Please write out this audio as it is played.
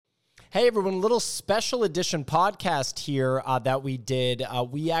Hey everyone, little special edition podcast here that we did.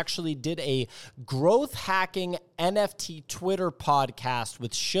 We actually did a growth hacking NFT Twitter podcast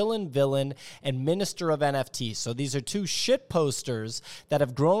with Shillin, Villian, and Minister of NFTs. So these are two shit posters that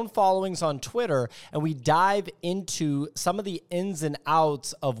have grown followings on Twitter, and we dive into some of the ins and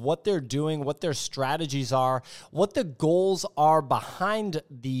outs of what they're doing, what their strategies are, what the goals are behind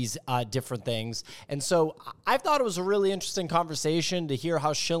these different things. And so I thought it was a really interesting conversation to hear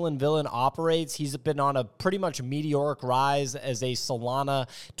how Shillin Villian operates. He's been on a pretty much meteoric rise as a Solana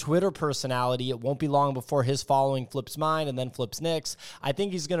Twitter personality. It won't be long before his following flips mine and then flips Nick's. I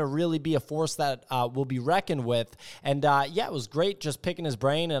think he's going to really be a force that will be reckoned with. And yeah, it was great just picking his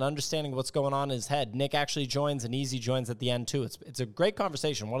brain and understanding what's going on in his head. Nick actually joins and Easy joins at the end too. It's a great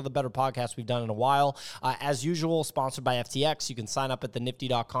conversation. One of the better podcasts we've done in a while. As usual, sponsored by FTX. You can sign up at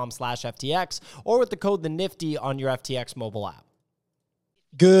thenifty.com/FTX or with the code THENIFTY on your FTX mobile app.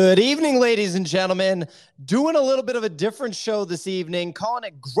 Good evening, ladies and gentlemen. Doing a little bit of a different show this evening, calling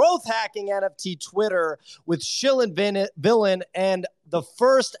it Growth Hacking NFT Twitter with Shillin Villian and the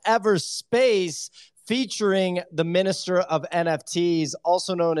first ever space featuring the Minister of NFTs,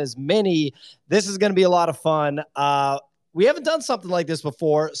 also known as Mini. This is going to be a lot of fun. We haven't done something like this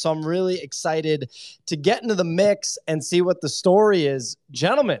before, so I'm really excited to get into the mix and see what the story is.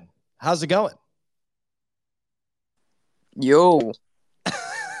 Gentlemen, how's it going? Yo.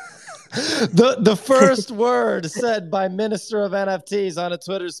 The first word said by Minister of NFTs on a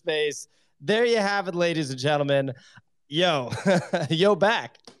Twitter space. There you have it, ladies and gentlemen. Yo, yo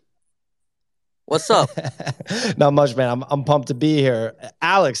back. What's up? Not much, man. I'm pumped to be here.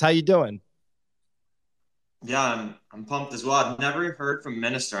 Alex, how you doing? Yeah, I'm pumped as well. I've never heard from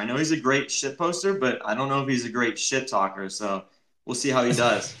Minister. I know he's a great shit poster, but I don't know if he's a great shit talker. So we'll see how he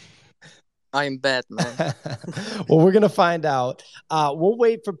does. I'm bad, man. Well, we're going to find out. We'll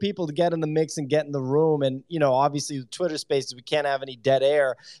wait for people to get in the mix and get in the room. And, you know, obviously with Twitter spaces, we can't have any dead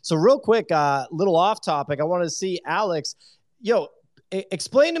air. So real quick, little off topic. I wanted to see Alex,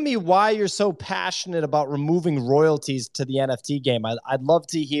 explain to me why you're so passionate about removing royalties to the NFT game. I'd love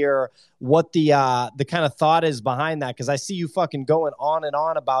to hear what the kind of thought is behind that, because I see you fucking going on and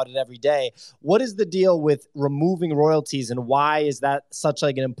on about it every day. What is the deal with removing royalties, and why is that such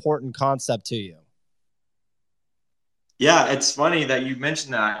like an important concept to you? Yeah, it's funny that you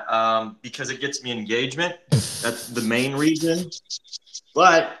mentioned that because it gets me engagement. That's the main reason.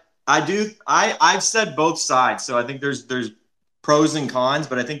 But I've said both sides. So I think there's pros and cons,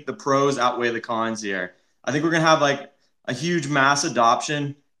 but I think the pros outweigh the cons here. I think we're going to have like a huge mass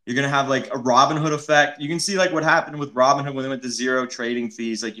adoption. You're going to have like a Robinhood effect. You can see like what happened with Robinhood when they went to zero trading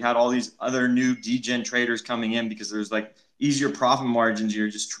fees. Like you had all these other new degen traders coming in because there's like easier profit margins.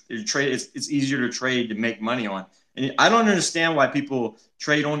 You're trade. It's easier to trade to make money on. And I don't understand why people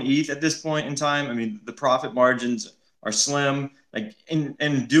trade on ETH at this point in time. I mean, the profit margins are slim. Like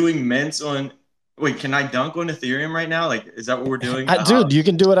and doing mints on. Wait, can I dunk on Ethereum right now? Like, is that what we're doing? Dude, you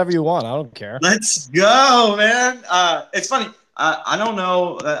can do whatever you want. I don't care. Let's go, man. It's funny. I don't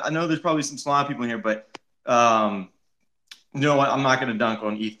know. I know there's probably some smart people in here, but you know what? I'm not going to dunk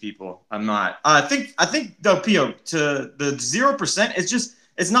on ETH people. I'm not. I think the PO to the 0%.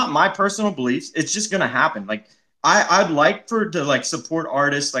 It's not my personal beliefs. It's just going to happen. Like I'd like to like support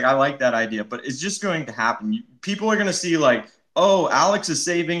artists. Like I like that idea, but it's just going to happen. People are going to see like, oh, Alex is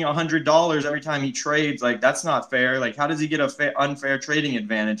saving $100 every time he trades. Like, that's not fair. Like, how does he get a unfair trading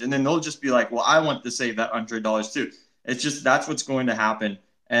advantage? And then they'll just be like, well, I want to save that $100 too. It's just, that's what's going to happen.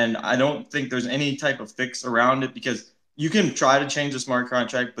 And I don't think there's any type of fix around it, because you can try to change the smart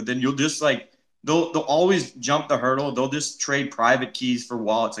contract, but then you'll just like, they'll always jump the hurdle. They'll just trade private keys for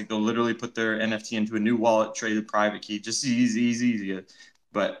wallets. Like they'll literally put their NFT into a new wallet, trade a private key, just easy.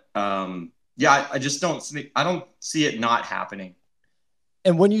 But, yeah, I just don't see it not happening.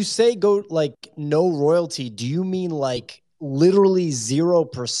 And when you say go like no royalty, do you mean like literally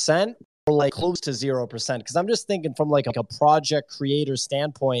 0% or like close to 0%? Because I'm just thinking from like a project creator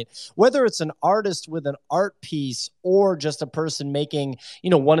standpoint, whether it's an artist with an art piece or just a person making,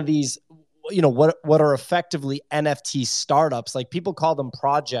 one of these, what are effectively NFT startups. Like people call them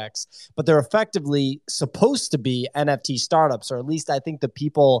projects, but they're effectively supposed to be NFT startups, or at least I think the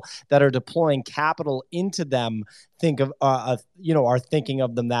people that are deploying capital into them are thinking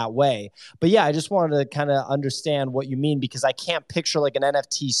of them that way. But yeah, I just wanted to kind of understand what you mean, because I can't picture like an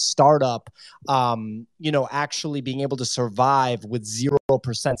NFT startup, actually being able to survive with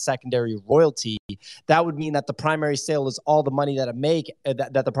 0% secondary royalty. That would mean that the primary sale is all the money that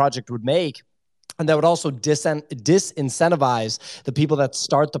that the project would make. And that would also disincentivize the people that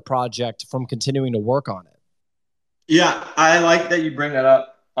start the project from continuing to work on it. Yeah, I like that you bring that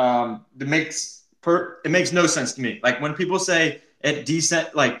up. it makes no sense to me. Like when people say it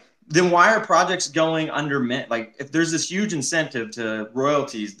decent, like then why are projects going under mint? Like if there's this huge incentive to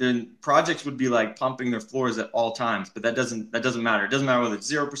royalties, then projects would be like pumping their floors at all times. But that doesn't matter. It doesn't matter whether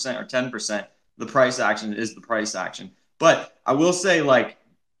it's 0% or 10%. The price action is the price action. But I will say, like,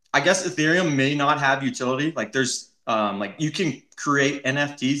 I guess Ethereum may not have utility. Like there's like you can create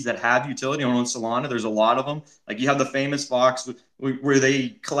NFTs that have utility on Solana. There's a lot of them. Like you have the famous Fox where they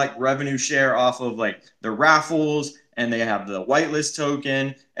collect revenue share off of like their raffles, and they have the whitelist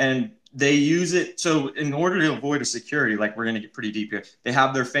token, and they use it. So in order to avoid a security, like we're going to get pretty deep here, they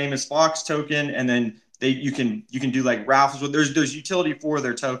have their famous Fox token, and then you can do like raffles. There's utility for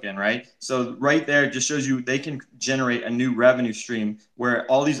their token, right? So right there it just shows you they can generate a new revenue stream where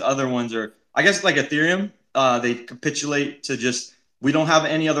all these other ones are, I guess, like Ethereum. They capitulate to just, we don't have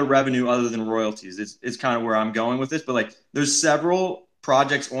any other revenue other than royalties. It's kind of where I'm going with this. But like there's several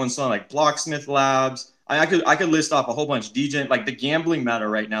projects on Solana, like Blocksmith Labs. I could list off a whole bunch. Degen, like the gambling meta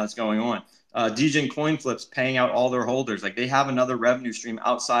right now that's going on. Degen Coin Flips paying out all their holders. Like they have another revenue stream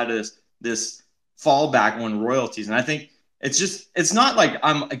outside of this fallback on royalties. And I think it's not like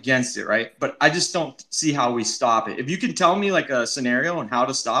I'm against it, right? But I just don't see how we stop it. If you can tell me like a scenario on how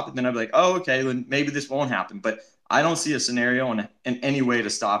to stop it, then I'd be like, oh, okay, then maybe this won't happen. But I don't see a scenario in any way to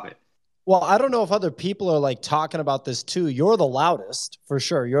stop it. Well, I don't know if other people are like talking about this too. You're the loudest for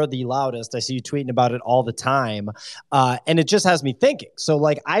sure. You're the loudest. I see you tweeting about it all the time. And it just has me thinking. So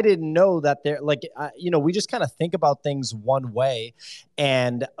like, I didn't know that there, like, we just kind of think about things one way.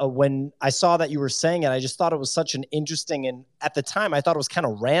 And when I saw that you were saying it, I just thought it was such an interesting, and at the time I thought it was kind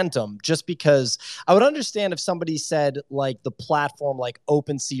of random, just because I would understand if somebody said like the platform like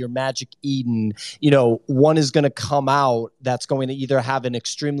OpenSea or Magic Eden, one is going to come out that's going to either have an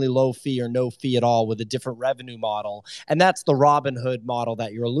extremely low fee or no fee at all with a different revenue model. And that's the Robinhood model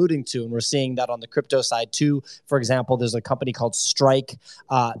that you're alluding to. And we're seeing that on the crypto side too. For example, there's a company called Strike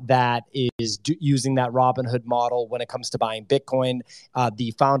that is using that Robinhood model when it comes to buying Bitcoin.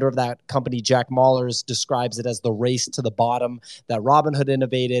 The founder of that company, Jack Mallers, describes it as the race to the bottom that Robinhood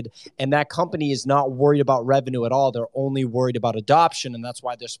innovated. And that company is not worried about revenue at all. They're only worried about adoption. And that's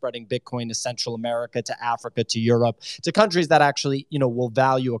why they're spreading Bitcoin to Central America, to Africa, to Europe, to countries that actually, will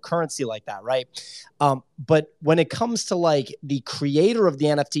value a currency like that, right? But when it comes to like the creator of the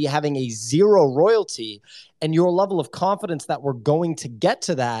NFT having a zero royalty and your level of confidence that we're going to get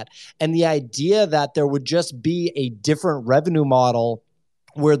to that, and the idea that there would just be a different revenue model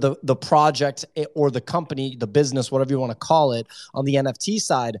where the project or the company, the business, whatever you want to call it, on the NFT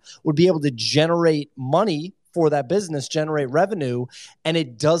side would be able to generate money for that business, generate revenue, and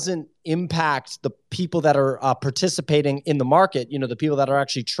it doesn't impact the people that are participating in the market, the people that are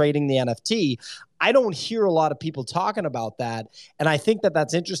actually trading the NFT. I don't hear a lot of people talking about that. And I think that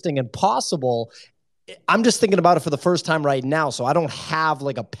that's interesting and possible. I'm just thinking about it for the first time right now. So I don't have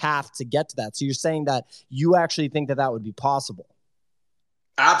like a path to get to that. So you're saying that you actually think that that would be possible?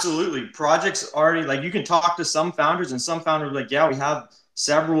 Absolutely. Projects already, like you can talk to some founders, and some founders are like, yeah, we have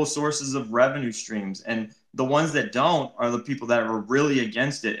several sources of revenue streams. And the ones that don't are the people that are really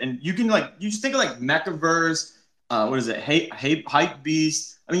against it. And you can you just think of like Mechaverse, what is it? Hype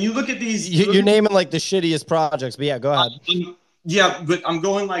Beast. I mean, you look at these. You're naming like the shittiest projects, but yeah, go ahead. Yeah, but I'm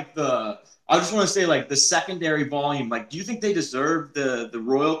going like I just want to say like the secondary volume. Like, do you think they deserve the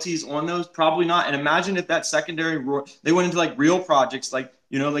royalties on those? Probably not. And imagine if that secondary they went into like real projects, like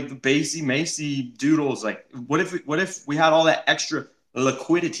like the Basie Macy doodles. Like, what if we had all that extra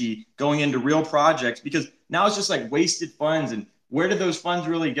liquidity going into real projects? Because now it's just like wasted funds. And where did those funds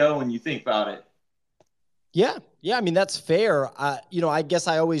really go when you think about it? Yeah. I mean, that's fair. I guess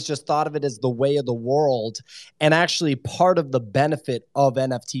I always just thought of it as the way of the world, and actually part of the benefit of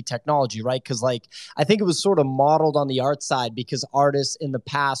NFT technology, right? Because I think it was sort of modeled on the art side, because artists in the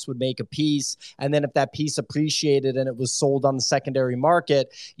past would make a piece, and then if that piece appreciated and it was sold on the secondary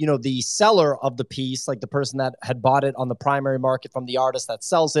market, the seller of the piece, like the person that had bought it on the primary market from the artist that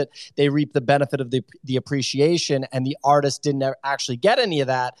sells it, they reap the benefit of the appreciation, and the artist didn't actually get any of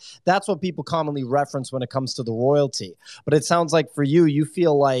that. That's what people commonly reference when it comes to the royalty. But it sounds like for you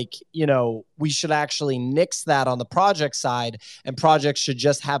feel like, we should actually nix that on the project side, and projects should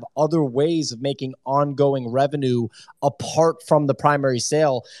just have other ways of making ongoing revenue apart from the primary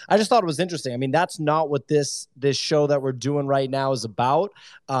sale. I just thought it was interesting. I mean, that's not what this show that we're doing right now is about.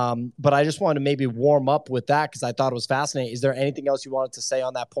 But I just wanted to maybe warm up with that because I thought it was fascinating. Is there anything else you wanted to say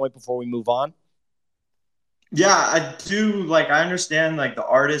on that point before we move on? Yeah, I do. I understand the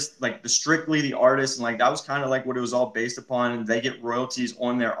artist, strictly the artist, and that was kind of what it was all based upon. And they get royalties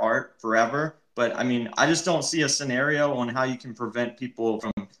on their art forever. But I mean, I just don't see a scenario on how you can prevent people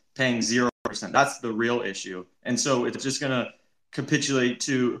from paying 0%. That's the real issue. And so it's just going to capitulate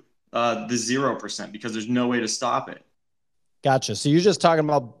to the 0% because there's no way to stop it. Gotcha. So you're just talking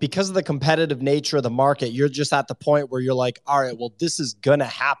about, because of the competitive nature of the market, you're just at the point where you're like, all right, well, this is going to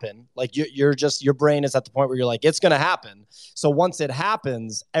happen. Like you're just, your brain is at the point where you're like, it's going to happen. So once it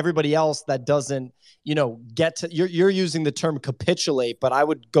happens, everybody else that doesn't, get to, you're using the term capitulate, but I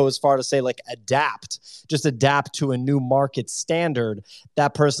would go as far to say like just adapt to a new market standard.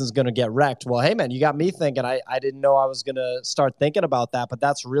 That person's going to get wrecked. Well, hey man, you got me thinking. I didn't know I was going to start thinking about that, but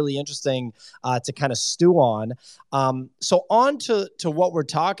that's really interesting to kind of stew on. So on to what we're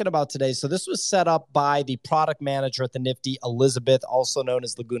talking about today. So this was set up by the product manager at the Nifty, Elizabeth, also known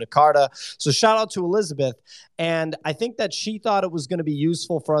as Laguna Carta. So shout out to Elizabeth. And I think that she thought it was going to be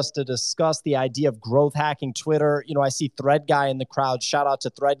useful for us to discuss the idea of growth hacking Twitter. I see Thread Guy in the crowd. Shout out to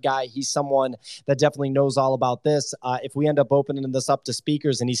Thread Guy. He's someone that definitely knows all about this. If we end up opening this up to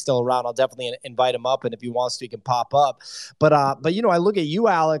speakers and he's still around, I'll definitely invite him up. And if he wants to, he can pop up. But I look at you,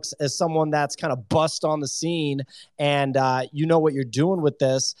 Alex, as someone that's kind of bust on the scene, and you know what you're doing with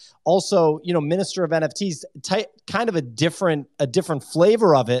this. Also, Minister of NFTs, kind of a different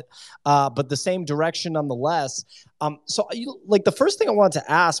flavor of it, but the same direction nonetheless. So the first thing I wanted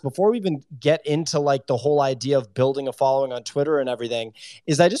to ask before we even get into like the whole idea of building a following on Twitter and everything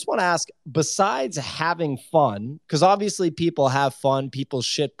is I just want to ask, besides having fun, because obviously people have fun, people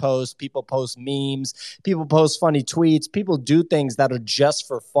shit post, people post memes, people post funny tweets, people do things that are just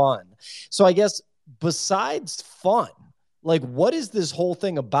for fun. So I guess besides fun, like, what is this whole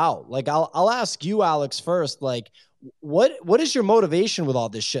thing about? Like, I'll ask you, Alex, first. Like, what is your motivation with all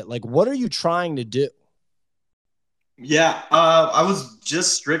this shit? Like, what are you trying to do? Yeah, I was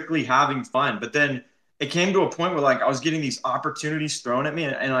just strictly having fun, but then it came to a point where like I was getting these opportunities thrown at me,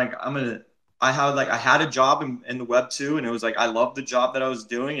 and like I had a job in the web too, and it was like I loved the job that I was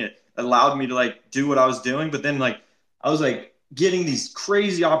doing. It allowed me to like do what I was doing, but then like I was like getting these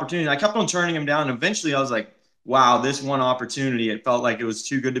crazy opportunities. I kept on turning them down, and eventually I was like, wow, this one opportunity, it felt like it was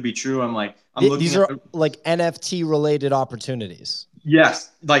too good to be true. I'm looking These are like NFT related opportunities. Yes,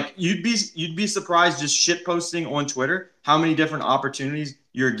 like you'd be surprised just shit posting on Twitter how many different opportunities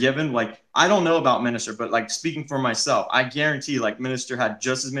you're given. Like I don't know about Minister, but like speaking for myself, I guarantee like Minister had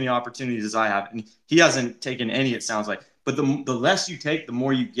just as many opportunities as I have, and he hasn't taken any. It sounds like, but the less you take, the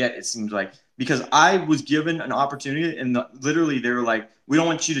more you get. It seems like because I was given an opportunity, and literally they were like, "We don't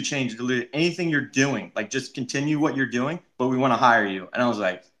want you to change anything you're doing. Like just continue what you're doing, but we want to hire you." And I was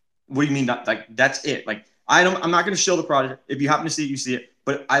like, "What do you mean? Like that's it? Like." I'm not going to show the project. If you happen to see it, you see it.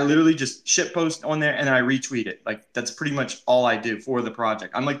 But I literally just shit post on there and then I retweet it. Like that's pretty much all I do for the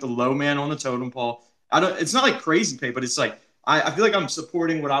project. I'm like the low man on the totem pole. It's not like crazy pay, but it's like I feel like I'm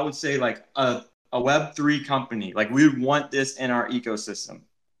supporting what I would say like a Web3 company. Like we would want this in our ecosystem.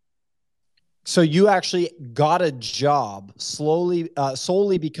 So you actually got a job solely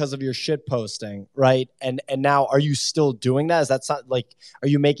because of your shit posting, right? And now are you still doing that? Is that like, are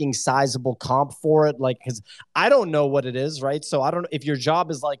you making sizable comp for it? Like, because I don't know what it is, right? So I don't know if your job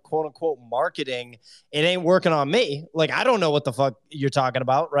is like quote unquote marketing. It ain't working on me. Like I don't know what the fuck you're talking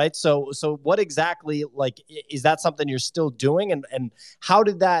about, right? So what exactly like is that something you're still doing? And how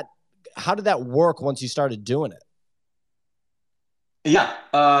did that work once you started doing it? Yeah.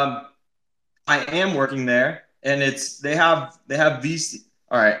 I am working there, and they have VC.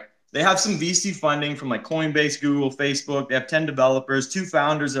 All right, they have some VC funding from like Coinbase, Google, Facebook. They have 10 developers, 2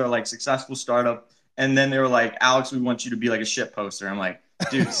 founders that are like successful startup, and then they were like, "Alex, we want you to be like a shit poster." I'm like,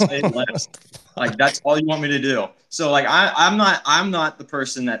 "Dude, say less. Like that's all you want me to do." So like I'm not the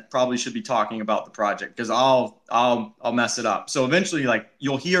person that probably should be talking about the project because I'll mess it up. So eventually, like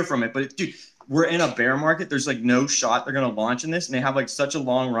you'll hear from it, but dude. We're in a bear market. There's like no shot they're going to launch in this. And they have like such a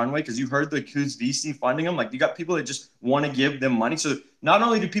long runway because you heard who's VC funding them. Like you got people that just want to give them money. So not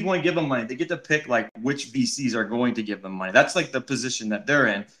only do people want to give them money, they get to pick like which VCs are going to give them money. That's like the position that they're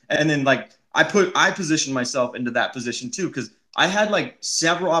in. And then like I positioned myself into that position too because I had like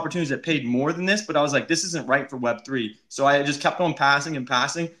several opportunities that paid more than this, but I was like, this isn't right for Web3. So I just kept on passing and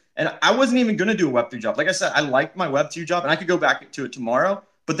passing. And I wasn't even going to do a Web3 job. Like I said, I liked my Web2 job and I could go back to it tomorrow.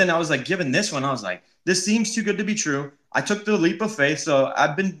 But then I was like, given this one, I was like, this seems too good to be true. I took the leap of faith. So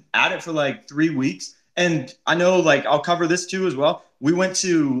I've been at it for like 3 weeks. And I know like I'll cover this too as well. We went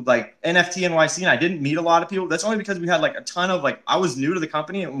to like NFT NYC and I didn't meet a lot of people. That's only because we had like a ton of like, I was new to the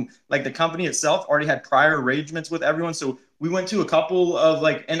company and like the company itself already had prior arrangements with everyone. So we went to a couple of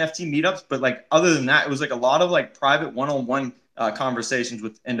like NFT meetups. But like other than that, it was like a lot of like private one-on-one conversations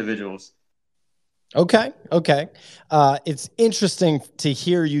with individuals. Okay. Okay. It's interesting to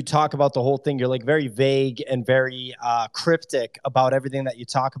hear you talk about the whole thing. You're like very vague and very cryptic about everything that you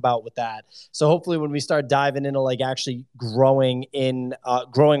talk about with that. So hopefully when we start diving into like actually growing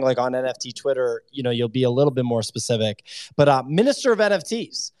like on NFT Twitter, you'll be a little bit more specific. But Minister of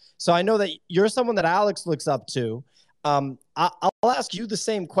NFTs. So I know that you're someone that Alex looks up to. I'll ask you the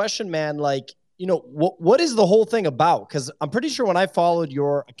same question, man. Like, what is the whole thing about? Because I'm pretty sure when I followed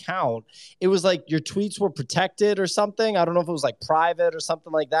your account, it was like your tweets were protected or something. I don't know if it was like private or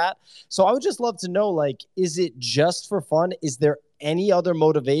something like that. So I would just love to know, like, is it just for fun? Is there any other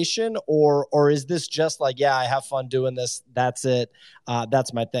motivation, or is this just like, yeah, I have fun doing this. That's it.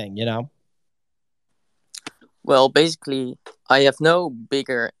 That's my thing, Well, basically, I have no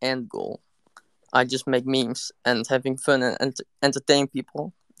bigger end goal. I just make memes and having fun and entertain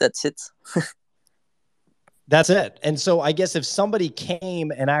people. That's it. That's it. And so I guess if somebody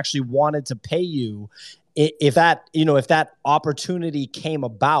came and actually wanted to pay you, if that opportunity came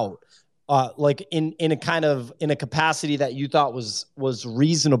about, like in a capacity that you thought was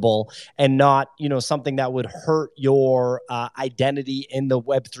reasonable and not something that would hurt your identity in the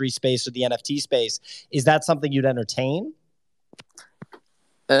Web3 space or the NFT space, is that something you'd entertain?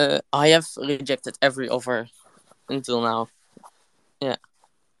 I have rejected every offer until now. Yeah.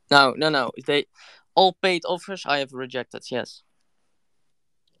 No. They all paid offers I have rejected. Yes.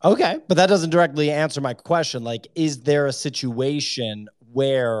 Okay, but that doesn't directly answer my question. Like, is there a situation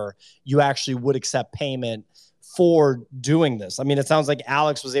where you actually would accept payment for doing this? I mean, it sounds like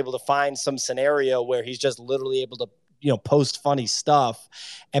Alex was able to find some scenario where he's just literally able to, post funny stuff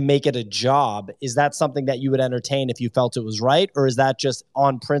and make it a job. Is that something that you would entertain if you felt it was right, or is that just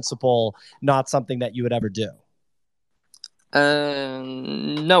on principle not something that you would ever do?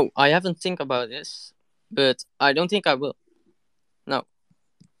 No, I haven't think about this, but I don't think I will. No.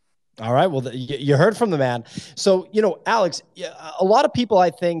 All right. Well, you heard from the man. So, Alex, a lot of people, I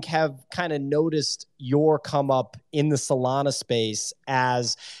think, have kind of noticed your come up in the Solana space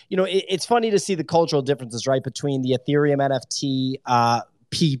as, it's funny to see the cultural differences, right, between the Ethereum NFT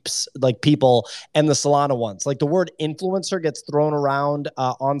peeps, like people, and the Solana ones. Like the word influencer gets thrown around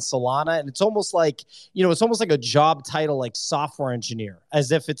on Solana, and it's almost like a job title, like software engineer,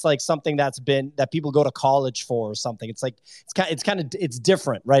 as if it's like something that people go to college for or something. It's like it's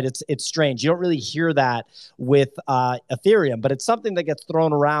different, right? It's strange. You don't really hear that with Ethereum, but it's something that gets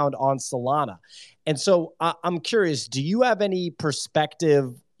thrown around on Solana. And so I'm curious, do you have any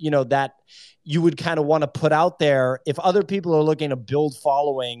perspective, that you would kind of want to put out there if other people are looking to build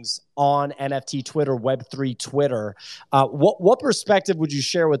followings on NFT Twitter, Web3 Twitter? What perspective would you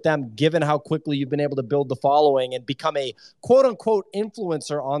share with them, given how quickly you've been able to build the following and become a quote unquote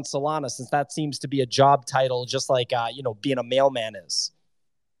influencer on Solana, since that seems to be a job title, just like, being a mailman is?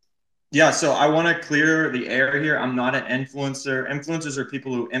 Yeah, so I want to clear the air here. I'm not an influencer. Influencers are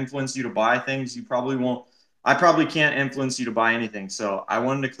people who influence you to buy things. You probably won't. I probably can't influence you to buy anything. So I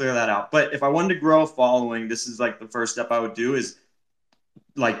wanted to clear that out. But if I wanted to grow a following, this is like the first step I would do is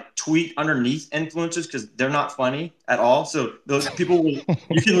like tweet underneath influencers because they're not funny at all. So those people will,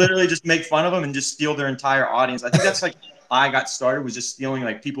 you can literally just make fun of them and just steal their entire audience. I think that's like I got started, was just stealing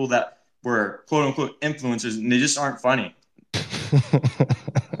like people that were quote unquote influencers and they just aren't funny.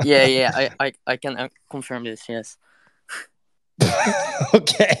 Yeah. I can confirm this. Yes.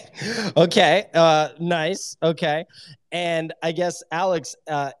 Okay. Nice. Okay. And I guess, Alex,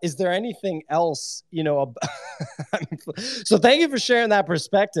 is there anything else, so thank you for sharing that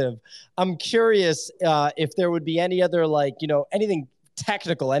perspective. I'm curious if there would be any other, like, anything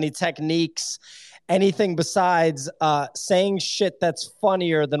technical, any techniques, anything besides saying shit that's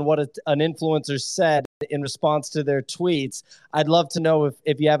funnier than what an influencer said in response to their tweets. I'd love to know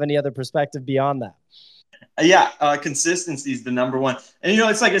if you have any other perspective beyond that. Yeah, consistency is the number one. And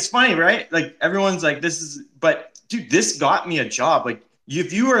it's funny, right? Like everyone's like, but dude, this got me a job. Like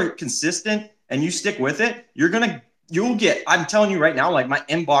if you are consistent and you stick with it, you'll get, I'm telling you right now, like my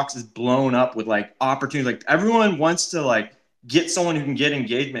inbox is blown up with like opportunities. Like everyone wants to like get someone who can get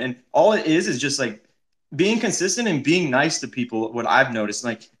engagement. And all it is just like being consistent and being nice to people. What I've noticed,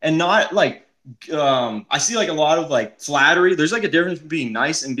 like, and not like, I see like a lot of like flattery. There's like a difference between being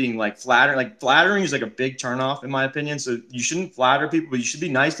nice and being like flattering. Like flattering is like a big turnoff in my opinion. So you shouldn't flatter people, but you should be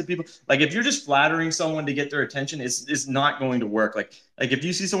nice to people. Like if you're just flattering someone to get their attention, it's not going to work. Like if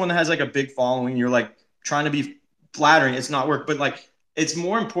you see someone that has like a big following, you're like trying to be flattering, it's not work. But like it's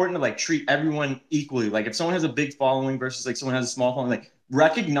more important to like treat everyone equally. Like if someone has a big following versus like someone has a small following, like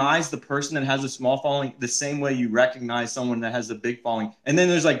recognize the person that has a small following the same way you recognize someone that has a big following. And then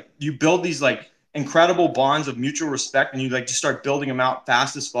there's like you build these like incredible bonds of mutual respect, and you like just start building them out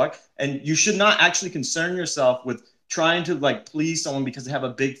fast as fuck. And you should not actually concern yourself with trying to like please someone because they have a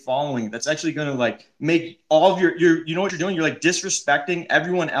big following. That's actually going to like make all of your you know what you're doing? You're like disrespecting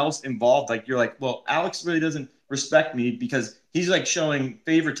everyone else involved. Like you're like, well, Alex really doesn't respect me because he's like showing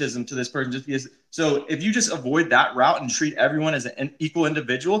favoritism to this person just because. So if you just avoid that route and treat everyone as an equal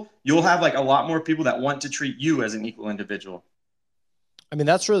individual, you'll have like a lot more people that want to treat you as an equal individual. I mean,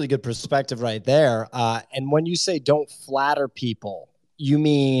 that's really good perspective right there. And when you say don't flatter people, you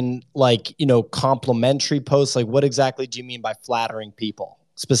mean like, you know, complimentary posts? Like what exactly do you mean by flattering people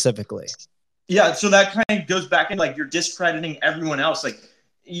specifically? Yeah, so that kind of goes back in like you're discrediting everyone else. Like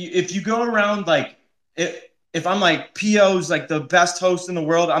if you go around like if I'm like PO's like the best host in the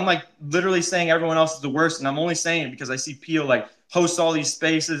world, I'm like literally saying everyone else is the worst, and I'm only saying it because I see PO like host all these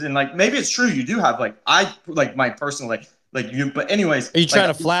spaces, and like maybe it's true you do have like I like my personal like you, but anyways. Are you trying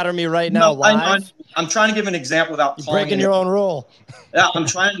like, to flatter me right now live? I'm trying to give an example without You're breaking your own rule. Yeah, I'm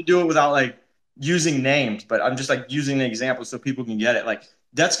trying to do it without like using names, but I'm just like using the example so people can get it. Like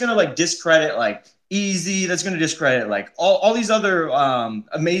that's gonna like discredit like Easy. That's gonna discredit like all these other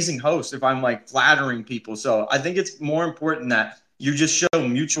amazing hosts if I'm like flattering people. So I think it's more important that you just show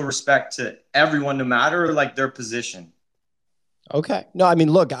mutual respect to everyone, no matter like their position. Okay. No, I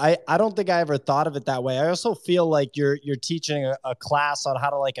mean, look, I don't think I ever thought of it that way. I also feel like you're teaching a class on how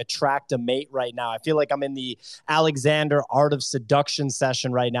to like attract a mate right now. I feel like I'm in the Alexander Art of Seduction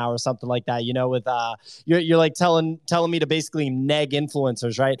session right now or something like that, you know, with you're like telling me to basically neg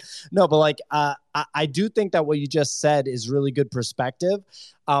influencers, right? No, but like I do think that what you just said is really good perspective.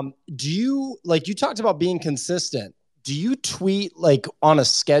 Do you like you talked about being consistent? Do you tweet like on a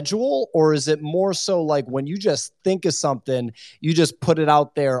schedule, or is it more so like when you just think of something, you just put it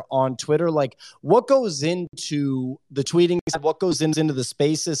out there on Twitter? Like what goes into the tweeting side, what goes into the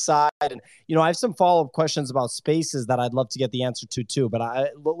spaces side? And, you know, I have some follow-up questions about spaces that I'd love to get the answer to too,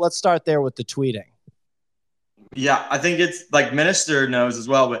 but let's start there with the tweeting. Yeah, I think it's like Minister knows as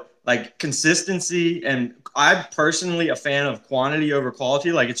well, but like consistency, and I'm personally a fan of quantity over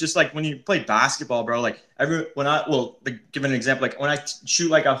quality. Like it's just like when you play basketball, bro. Like like, give an example. Like when I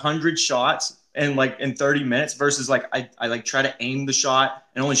shoot like 100 shots and like in 30 minutes versus like I like try to aim the shot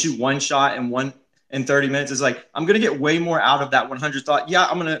and only shoot one shot and one in 30 minutes is like I'm gonna get way more out of that 100 thought. Yeah,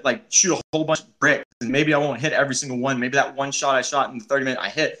 I'm gonna like shoot a whole bunch of bricks and maybe I won't hit every single one. Maybe that one shot I shot in the 30 minutes I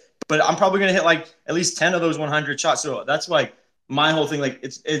hit, but I'm probably gonna hit like at least 10 of those 100 shots. So that's like my whole thing. Like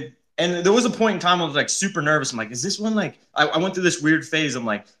and there was a point in time I was like super nervous. I'm like, is this one like I went through this weird phase. I'm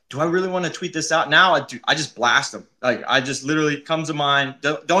like, do I really want to tweet this out? Now I just blast them. Like I just literally comes to mind.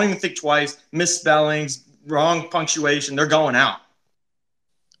 Don't even think twice. Misspellings, wrong punctuation. They're going out.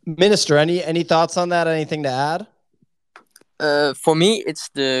 Minister, any thoughts on that? Anything to add? For me, it's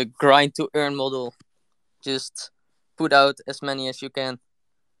the grind to earn model. Just put out as many as you can.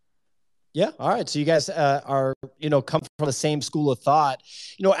 Yeah. All right. So you guys are, you know, come from the same school of thought.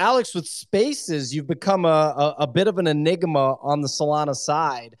 You know, Alex, with spaces, you've become a bit of an enigma on the Solana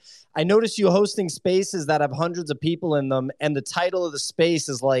side. I noticed you hosting spaces that have hundreds of people in them, and the title of the space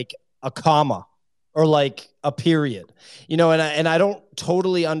is like a comma or like a period, you know, and I don't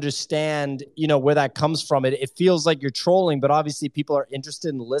totally understand, you know, where that comes from. It feels like you're trolling, but obviously people are interested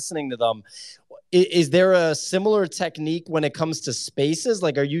in listening to them. Is there a similar technique when it comes to spaces?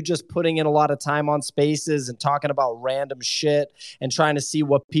 Like, are you just putting in a lot of time on spaces and talking about random shit and trying to see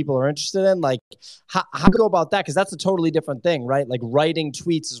what people are interested in? Like, how do you go about that? Because that's a totally different thing, right? Like, writing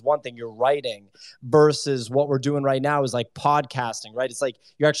tweets is one thing you're writing versus what we're doing right now is like podcasting, right? It's like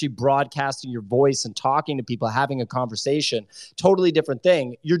you're actually broadcasting your voice and talking to people, having a conversation. Totally different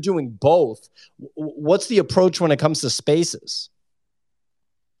thing. You're doing both. What's the approach when it comes to spaces?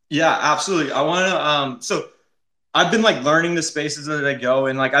 Yeah, absolutely. I want to, so I've been like learning the spaces as I go,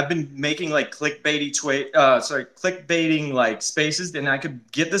 and like I've been making like clickbaiting like spaces, and I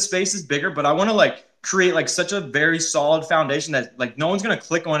could get the spaces bigger, but I want to like create like such a very solid foundation that like no one's gonna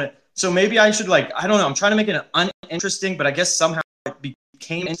click on it. So maybe I should like, I don't know, I'm trying to make it uninteresting, but I guess somehow it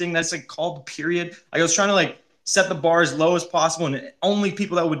became interesting. That's like called the period. Like I was trying to like set the bar as low as possible, and only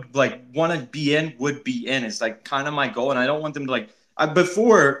people that would like want to be in would be in. It's like kind of my goal, and I don't want them to like.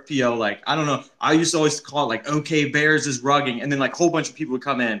 Before PO, like, I don't know, I used to always call it like, okay, Bears is rugging. And then like a whole bunch of people would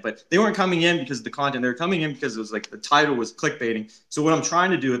come in, but they weren't coming in because of the content. They were coming in because it was like the title was clickbaiting. So what I'm trying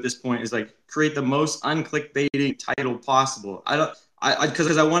to do at this point is like create the most unclickbaiting title possible.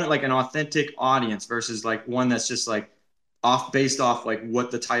 Because I want it like an authentic audience versus like one that's just like based off like what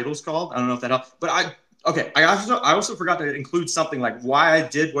the title's called. I don't know if that helps, but I also forgot to include something like why I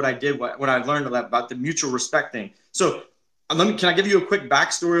did what I did, what I learned about the mutual respect thing. So Can I give you a quick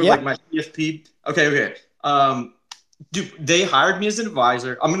backstory of Yeah. like my PFP? Okay. Dude, they hired me as an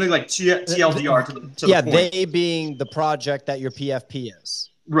advisor. I'm gonna like TLDR to the Yeah, point. they being the project that your PFP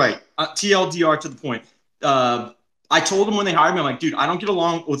is. Right. TLDR to the point. I told him when they hired me, I'm like, dude, I don't get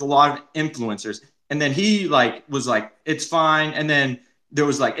along with a lot of influencers. And then he like was like, it's fine. And then there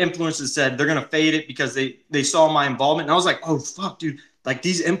was like influencers said they're gonna fade it because they saw my involvement. And I was like, oh fuck, dude. Like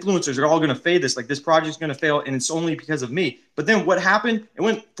these influencers are all gonna fade this. Like this project's gonna fail, and it's only because of me. But then what happened? It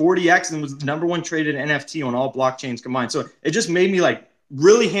went 40x and was the number one traded NFT on all blockchains combined. So it just made me like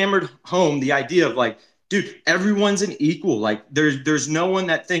really hammered home the idea of like, dude, everyone's an equal. Like there's no one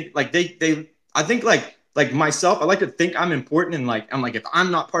that think like they I think like myself, I like to think I'm important, and like I'm like, if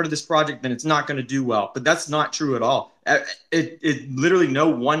I'm not part of this project, then it's not going to do well. But that's not true at all. It literally no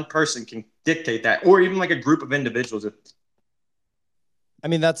one person can dictate that, or even like a group of individuals. I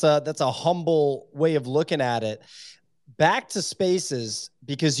mean, that's a humble way of looking at it. Back to spaces,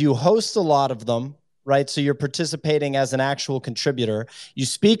 because you host a lot of them, right? So you're participating as an actual contributor. You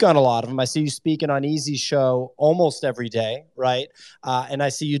speak on a lot of them. I see you speaking on Easy's show almost every day, right? And I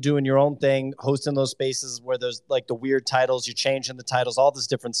see you doing your own thing, hosting those spaces where there's like the weird titles, you're changing the titles, all this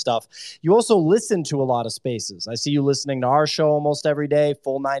different stuff. You also listen to a lot of spaces. I see you listening to our show almost every day,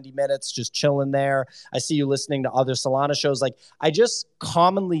 full 90 minutes, just chilling there. I see you listening to other Solana shows. Like I just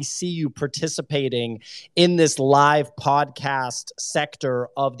commonly see you participating in this live podcast sector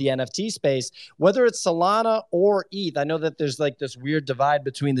of the NFT space, whether it's Solana or ETH. I know that there's like this weird divide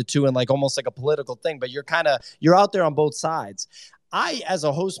between the two and like almost like a political thing, but you're out there on both sides. I, as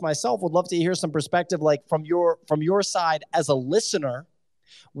a host myself, would love to hear some perspective, like from your side as a listener.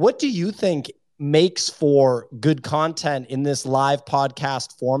 What do you think makes for good content in this live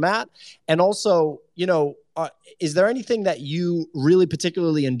podcast format? And also, is there anything that you really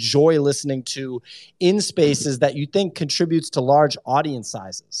particularly enjoy listening to in spaces that you think contributes to large audience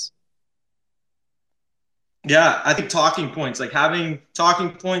sizes? Yeah, I think talking points, like having talking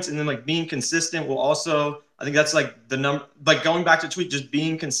points and then like being consistent will also, I think that's like the number, like going back to tweet, just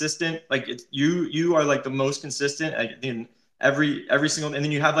being consistent. Like it's you are like the most consistent in every single, and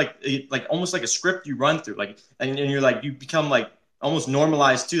then you have like almost like a script you run through, like, and you're like, you become like almost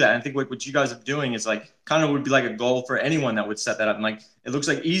normalized to that. And I think what you guys are doing is like kind of would be like a goal for anyone that would set that up. And like it looks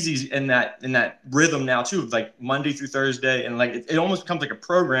like Easy's in that rhythm now too, like Monday through Thursday, and like it almost becomes like a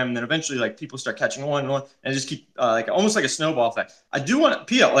program. And then eventually like people start catching on and just keep like almost like a snowball effect. I do want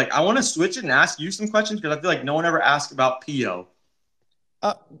Pio, like I want to switch it and ask you some questions because I feel like no one ever asked about Pio.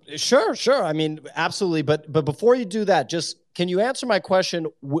 Sure. I mean, absolutely. But before you do that, just can you answer my question,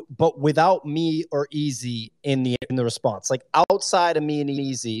 but without me or Easy in the response? Like outside of me and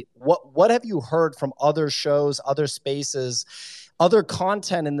Easy, what have you heard from other shows, other spaces, other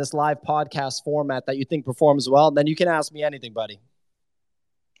content in this live podcast format that you think performs well? And then you can ask me anything, buddy.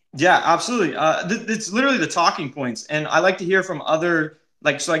 Yeah, absolutely. It's literally the talking points, and I like to hear from other,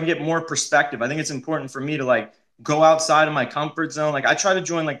 like, so I can get more perspective. I think it's important for me to like go outside of my comfort zone. Like, I try to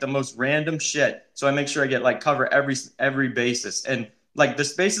join like the most random shit, so I make sure I get like cover every basis. And like the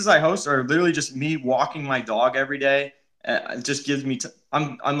spaces I host are literally just me walking my dog every day. It just gives me.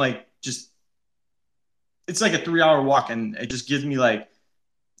 I'm like just. It's like a 3 hour walk, and it just gives me like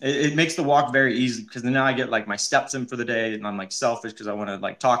it makes the walk very easy because then now I get like my steps in for the day, and I'm like selfish because I want to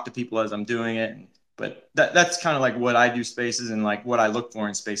like talk to people as I'm doing it. But that's kind of like what I do spaces and like what I look for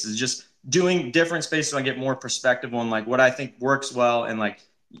in spaces, just doing different spaces so I get more perspective on like what I think works well. And like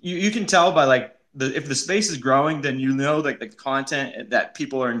you can tell by like if the space is growing, then you know like the content that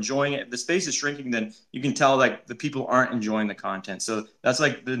people are enjoying it. If the space is shrinking, then you can tell like the people aren't enjoying the content. So that's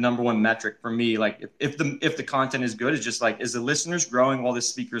like the number one metric for me. Like if the content is good, it's just like, is the listeners growing while the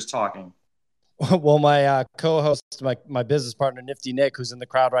speaker is talking? Well, my co-host, my business partner, Nifty Nick, who's in the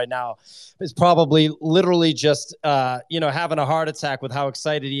crowd right now, is probably literally just, having a heart attack with how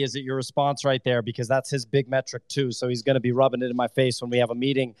excited he is at your response right there, because that's his big metric too. So he's going to be rubbing it in my face when we have a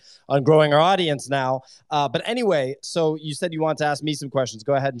meeting on growing our audience now. But anyway, so you said you want to ask me some questions.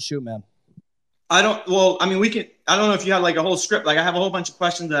 Go ahead and shoot, man. I don't know if you have like a whole script. Like I have a whole bunch of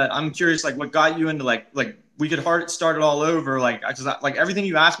questions that I'm curious, like what got you into like we could start it all over. Like everything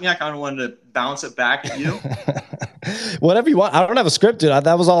you asked me, I kind of wanted to bounce it back at you. Whatever you want. I don't have a script, dude.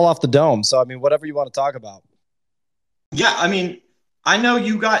 That was all off the dome. So, I mean, whatever you want to talk about. Yeah. I mean, I know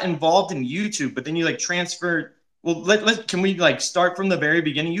you got involved in YouTube, but then you like transferred. Well, can we like start from the very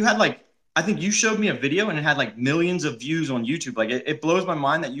beginning? You had like, I think you showed me a video and it had like millions of views on YouTube. Like it blows my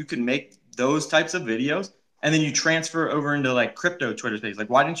mind that you can make those types of videos and then you transfer over into like crypto Twitter space.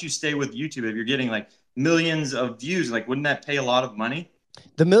 Like, why didn't you stay with YouTube if you're getting like millions of views? Like, wouldn't that pay a lot of money?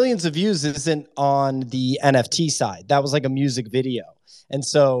 The millions of views isn't on the NFT side. That was like a music video. And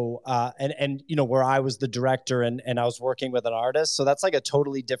so, and you know, where I was the director and I was working with an artist. So that's like a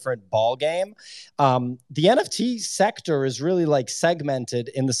totally different ball game. The NFT sector is really like segmented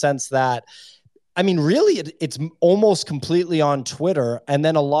in the sense that, I mean, really, it's almost completely on Twitter. And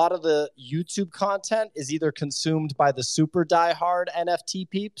then a lot of the YouTube content is either consumed by the super diehard NFT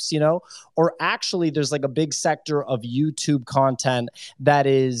peeps, you know, or actually there's like a big sector of YouTube content that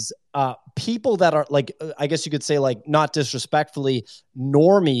is people that are like, I guess you could say, like, not disrespectfully,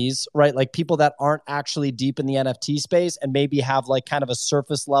 normies, right? Like people that aren't actually deep in the NFT space and maybe have like kind of a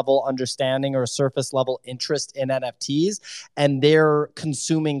surface level understanding or a surface level interest in NFTs. And they're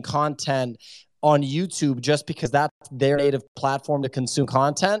consuming content on YouTube just because that's their native platform to consume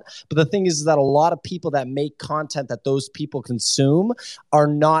content. But the thing is that a lot of people that make content that those people consume are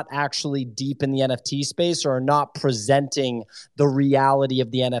not actually deep in the NFT space or are not presenting the reality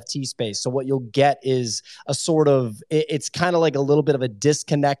of the NFT space. So what you'll get is a sort of, it's kind of like a little bit of a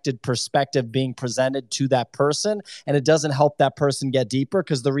disconnected perspective being presented to that person. And it doesn't help that person get deeper,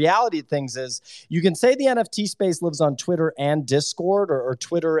 because the reality of things is you can say the NFT space lives on Twitter and Discord, or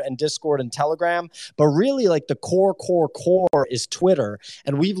Twitter and Discord and Telegram. But really, like the core is Twitter.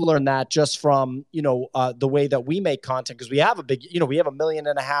 And we've learned that just from, you know, the way that we make content, because we have a big, you know, we have 1.5 million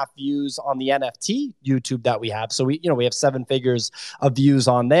views on the NFT YouTube that we have. So we, you know, we have 7 figures of views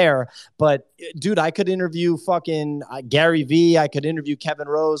on there. But dude, I could interview fucking Gary Vee. I could interview Kevin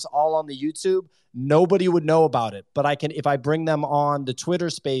Rose all on the YouTube. Nobody would know about it, but I can, if I bring them on the Twitter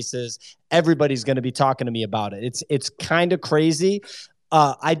spaces, everybody's going to be talking to me about it. It's kind of crazy.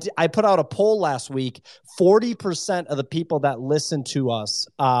 I put out a poll last week. 40% of the people that listen to us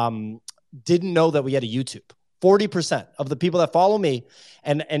didn't know that we had a YouTube. 40% of the people that follow me,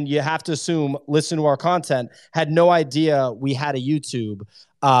 and you have to assume listen to our content, had no idea we had a YouTube.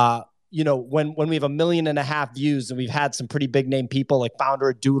 You know, when we have 1.5 million views and we've had some pretty big name people like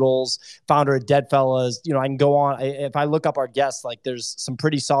founder of Doodles, founder of Deadfellas, you know, I can go on. If I look up our guests, like there's some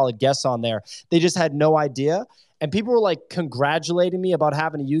pretty solid guests on there. They just had no idea. And people were like congratulating me about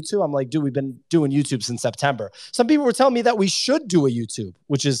having a YouTube. I'm like, dude, we've been doing YouTube since September. Some people were telling me that we should do a YouTube,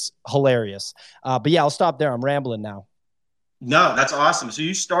 which is hilarious. But yeah, I'll stop there. I'm rambling now. No, that's awesome. So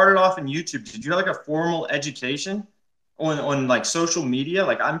you started off in YouTube. Did you have like a formal education on like social media?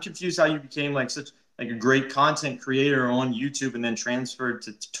 Like, I'm confused how you became like such like a great content creator on YouTube and then transferred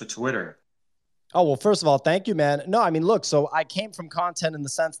to Twitter. Oh, well, first of all, thank you, man. No, I mean, look, so I came from content in the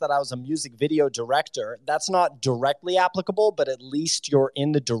sense that I was a music video director. That's not directly applicable, but at least you're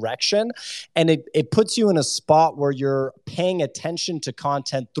in the direction. And it puts you in a spot where you're paying attention to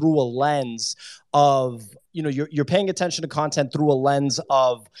content through a lens of, you know, you're paying attention to content through a lens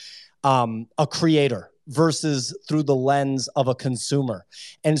of a creator versus through the lens of a consumer.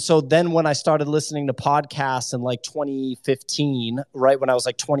 And so then when I started listening to podcasts in like 2015, right, when I was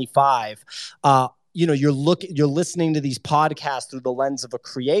like 25, you know, you're listening to these podcasts through the lens of a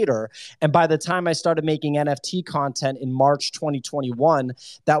creator. And by the time I started making NFT content in March 2021,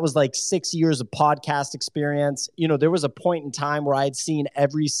 that was like 6 years of podcast experience. You know, there was a point in time where I had seen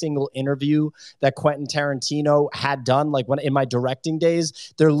every single interview that Quentin Tarantino had done. Like when in my directing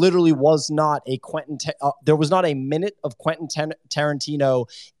days, there literally was not a there was not a minute of Quentin Tarantino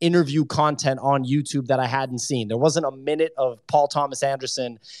interview content on YouTube that I hadn't seen. There wasn't a minute of Paul Thomas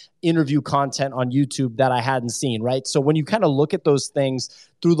Anderson interview content on YouTube that I hadn't seen, right? So when you kind of look at those things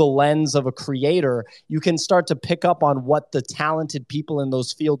through the lens of a creator, you can start to pick up on what the talented people in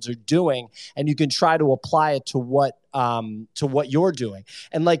those fields are doing, and you can try to apply it to what you're doing.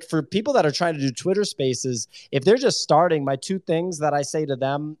 And like for people that are trying to do Twitter spaces, if they're just starting, my 2 things that I say to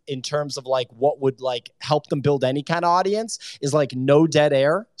them in terms of like what would like help them build any kind of audience is like no dead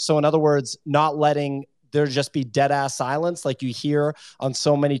air. So in other words, not letting there just be dead ass silence like you hear on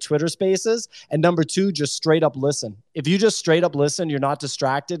so many Twitter spaces. And number 2, just straight up listen. If you just straight up listen, you're not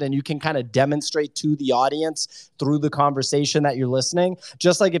distracted, and you can kind of demonstrate to the audience through the conversation that you're listening.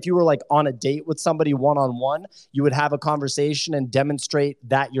 Just like if you were like on a date with somebody one-on-one, you would have a conversation and demonstrate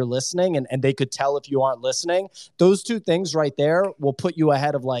that you're listening, and they could tell if you aren't listening. Those 2 things right there will put you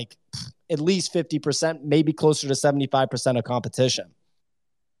ahead of like at least 50%, maybe closer to 75% of competition.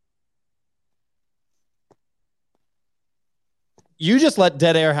 You just let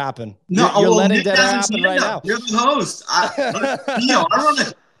dead air happen. No, you're letting dead air happen right now. You're the host.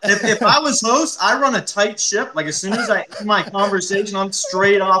 If I was host, I run a tight ship. Like as soon as I end my conversation, I'm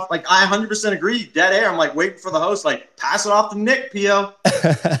straight off. Like I 100% agree. Dead air. I'm like waiting for the host. Like pass it off to Nick, Pio.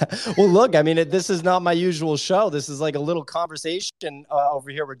 Well, look, I mean, this is not my usual show. This is like a little conversation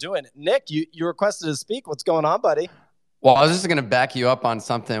over here we're doing. Nick, you requested to speak. What's going on, buddy? Well, I was just going to back you up on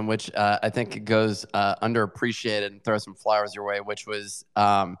something which I think goes underappreciated and throw some flowers your way, which was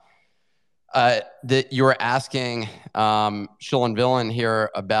that you were asking Shillin Villian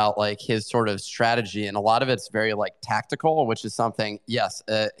here about like his sort of strategy, and a lot of it's very like tactical, which is something. Yes,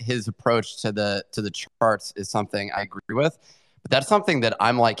 his approach to the charts is something I agree with, but that's something that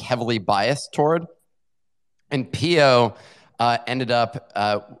I'm like heavily biased toward. And Pio ended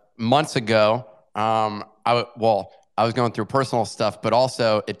up months ago. I was going through personal stuff, but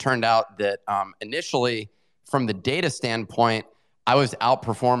also it turned out that initially, from the data standpoint, I was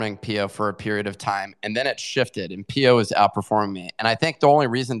outperforming Pio for a period of time, and then it shifted, and Pio was outperforming me. And I think the only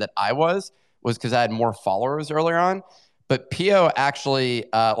reason that I was because I had more followers earlier on. But Pio actually,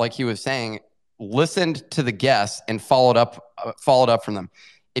 like he was saying, listened to the guests and followed up from them.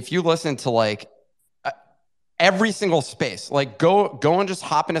 If you listen to like every single space, like go and just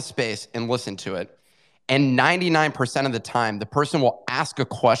hop in a space and listen to it. And 99% of the time, the person will ask a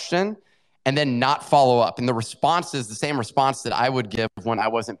question and then not follow up. And the response is the same response that I would give when I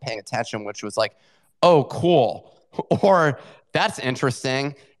wasn't paying attention, which was like, oh, cool. Or that's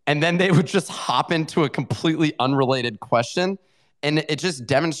interesting. And then they would just hop into a completely unrelated question. And it just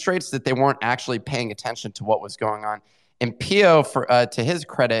demonstrates that they weren't actually paying attention to what was going on. And Pio, to his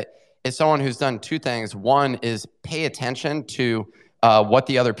credit, is someone who's done two things. One is pay attention to what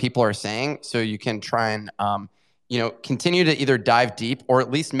the other people are saying, so you can try and continue to either dive deep or at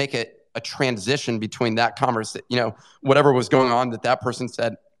least make it a transition between that conversation, whatever was going on that person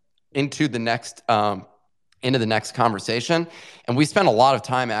said, into the next conversation. And we spent a lot of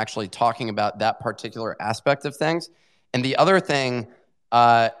time actually talking about that particular aspect of things. And the other thing,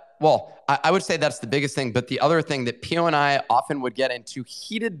 I would say that's the biggest thing, but the other thing that Pio and I often would get into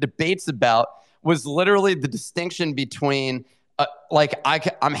heated debates about was literally the distinction between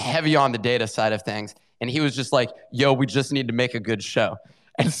I'm heavy on the data side of things, and he was just like, yo, we just need to make a good show.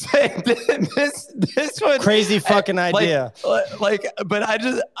 And saying this one crazy fucking idea. But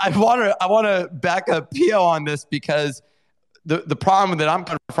I want to back up Pio on this, because the problem that I'm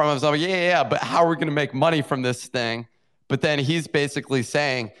coming from is I'm like, yeah, but how are we going to make money from this thing? But then he's basically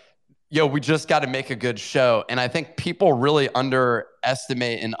saying, yo, we just got to make a good show. And I think people really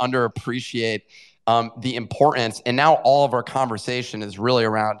underestimate and underappreciate the importance. And now all of our conversation is really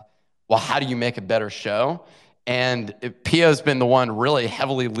around, well, how do you make a better show? And Pio's been the one really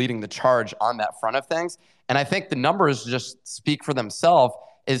heavily leading the charge on that front of things. And I think the numbers just speak for themselves.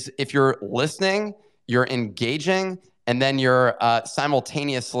 Is if you're listening, you're engaging, and then you're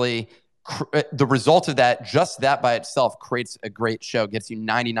simultaneously the result of that, just that by itself creates a great show, gets you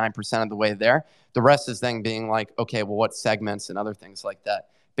 99% of the way there. The rest is then being like, okay, well, what segments and other things like that.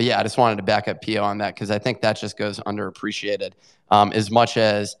 But yeah, I just wanted to back up Pio on that, because I think that just goes underappreciated as much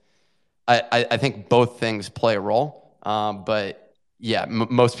as I think both things play a role. But yeah,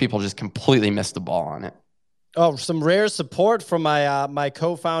 most people just completely miss the ball on it. Oh, some rare support from my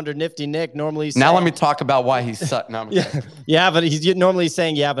co-founder, Nifty Nick. Normally, now let me talk about why he's no, he's normally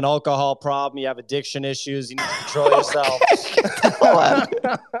saying you have an alcohol problem, you have addiction issues, you need to control yourself.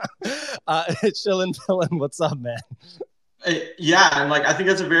 Shillin Villian, what's up, man? Yeah, and like I think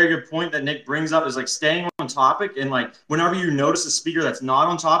that's a very good point that Nick brings up, is like staying on topic, and like whenever you notice a speaker that's not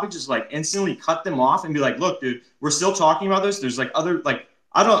on topic, just like instantly cut them off and be like, look, dude, we're still talking about this. There's like other like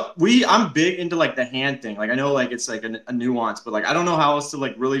I'm big into like the hand thing. Like I know like it's like a nuance, but like I don't know how else to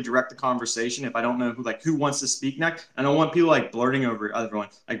like really direct the conversation if I don't know who wants to speak next. I don't want people like blurting over everyone.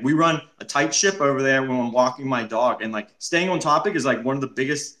 Like we run a tight ship over there when I'm walking my dog, and like staying on topic is like one of the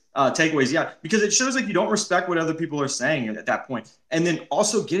biggest takeaways. Yeah, because it shows like you don't respect what other people are saying at that point. And then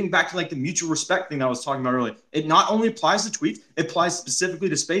also getting back to like the mutual respect thing that I was talking about earlier. It not only applies to tweets, it applies specifically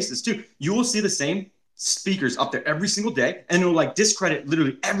to spaces too. You will see the same speakers up there every single day, and it'll like discredit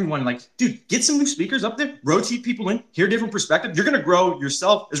literally everyone. Like, dude, get some new speakers up there, rotate people in, hear different perspectives. You're going to grow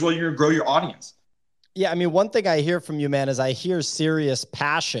yourself as well. You're going to grow your audience. Yeah, I mean, one thing I hear from you, man, is I hear serious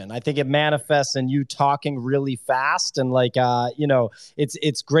passion. I think it manifests in you talking really fast, and like,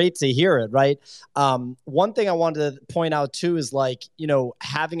 it's great to hear it, right? One thing I wanted to point out too is like,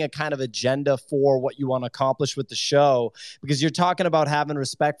 having a kind of agenda for what you want to accomplish with the show, because you're talking about having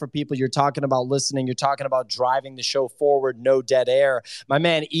respect for people, you're talking about listening, you're talking about driving the show forward, no dead air. My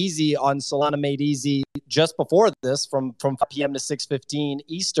man Easy on Solana Made Easy just before this, from 5 p.m. to 6:15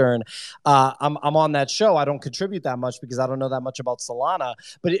 Eastern, I'm on that that show. I don't contribute that much because I don't know that much about Solana.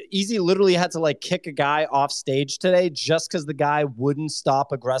 But Easy literally had to like kick a guy off stage today just because the guy wouldn't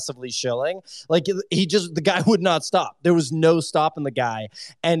stop aggressively shilling. Like the guy would not stop. There was no stopping the guy.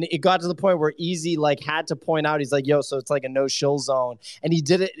 And it got to the point where Easy like had to point out, he's like, yo, so it's like a no shill zone. And he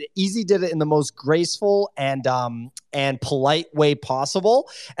did it. Easy did it in the most graceful and polite way possible.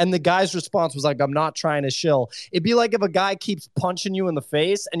 And the guy's response was like, I'm not trying to shill. It'd be like if a guy keeps punching you in the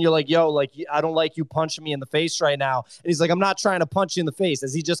face and you're like, yo, like, I don't like you punching me in the face right now. And he's like, I'm not trying to punch you in the face,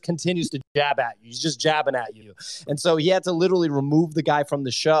 as he just continues to jab at you. He's just jabbing at you. And so he had to literally remove the guy from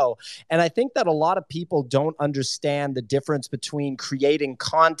the show. And I think that a lot of people don't understand the difference between creating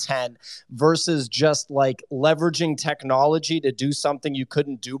content versus just like leveraging technology to do something you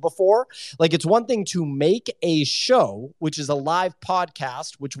couldn't do before. Like, it's one thing to make a show, which is a live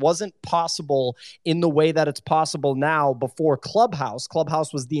podcast, which wasn't possible in the way that it's possible now before Clubhouse.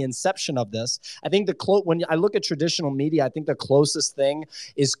 Clubhouse was the inception of this. I think when I look at traditional media, I think the closest thing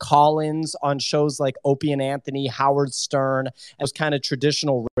is call-ins on shows like Opie and Anthony, Howard Stern, those kind of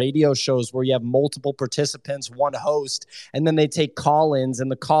traditional radio shows where you have multiple participants, one host, and then they take call-ins,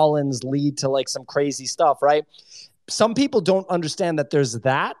 and the call-ins lead to like some crazy stuff, right? Some people don't understand that there's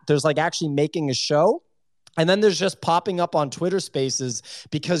like actually making a show. And then there's just popping up on Twitter Spaces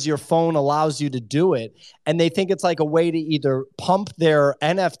because your phone allows you to do it. And they think it's like a way to either pump their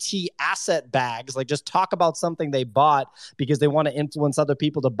NFT asset bags, like just talk about something they bought because they want to influence other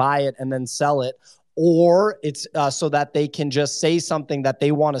people to buy it and then sell it. Or it's so that they can just say something that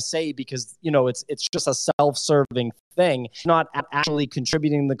they want to say because, you know, it's just a self-serving thing, not actually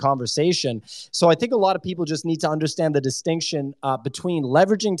contributing to the conversation. So I think a lot of people just need to understand the distinction between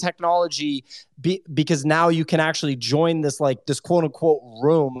leveraging technology because now you can actually join this quote unquote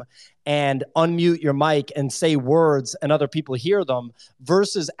room and unmute your mic and say words and other people hear them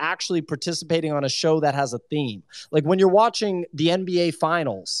versus actually participating on a show that has a theme. Like when you're watching the NBA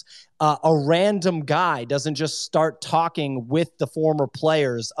finals, a random guy doesn't just start talking with the former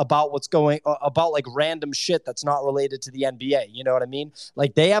players about about like random shit that's not related to the NBA. You know what I mean?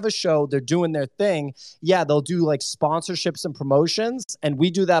 Like they have a show, they're doing their thing. Yeah, they'll do like sponsorships and promotions. And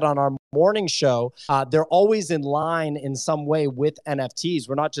we do that on our morning show. They're always in line in some way with NFTs.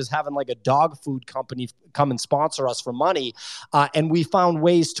 We're not just having like a dog food company come and sponsor us for money. And we found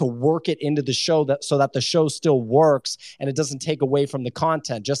ways to work it into the show so that the show still works and it doesn't take away from the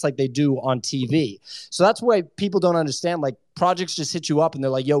content, just like they do on TV. So that's why people don't understand, like projects just hit you up and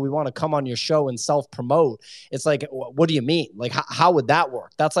they're like, yo, we want to come on your show and self-promote. It's like, what do you mean? Like, how would that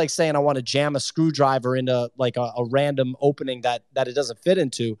work? That's like saying I want to jam a screwdriver into like a random opening that it doesn't fit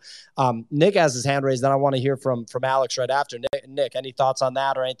into. Nick has his hand raised, then I want to hear from Alex right after. Nick, any thoughts on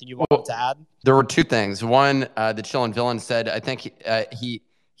that or anything you wanted to add? There were two things. One, that Shillin Villian said, I think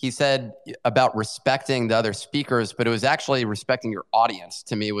he said about respecting the other speakers, but it was actually respecting your audience,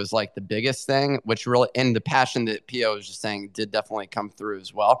 to me, was like the biggest thing, which really, and the passion that Pio was just saying did definitely come through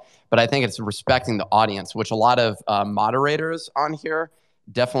as well. But I think it's respecting the audience, which a lot of moderators on here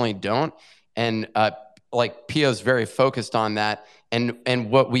definitely don't. And like Pio's very focused on that. And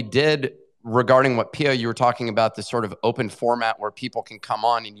what we did regarding what Pio, you were talking about, this sort of open format where people can come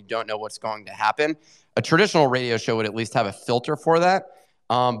on and you don't know what's going to happen. A traditional radio show would at least have a filter for that.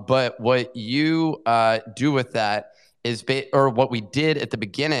 But what you do with that is, or what we did at the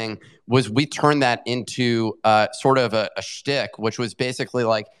beginning was we turned that into sort of a shtick, which was basically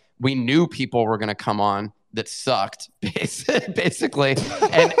like we knew people were going to come on that sucked, basically,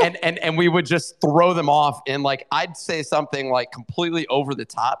 and we would just throw them off. And like I'd say something like completely over the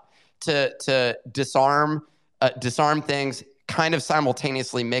top to disarm things, kind of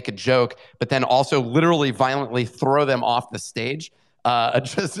simultaneously make a joke, but then also literally violently throw them off the stage.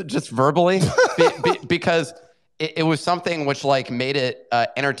 Just verbally, because it was something which like made it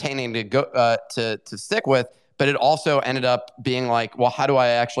entertaining to go to stick with, but it also ended up being like, well, how do I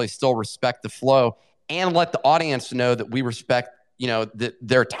actually still respect the flow and let the audience know that we respect, you know,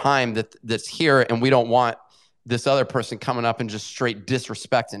 their time that's here, and we don't want this other person coming up and just straight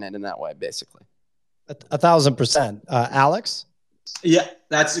disrespecting it in that way, basically. 1,000%. Alex? Yeah,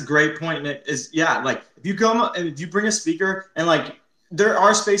 that's a great point, Nick. Like if you come and if you bring a speaker and like there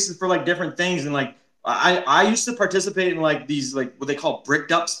are spaces for like different things, and like I used to participate in like these like what they call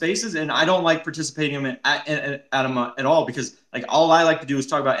bricked up spaces, and I don't like participating in them at all because like all I like to do is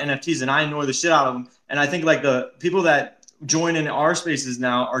talk about NFTs and I annoy the shit out of them. And I think like the people that join in our spaces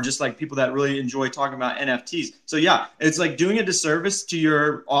now are just like people that really enjoy talking about NFTs. So yeah, it's like doing a disservice to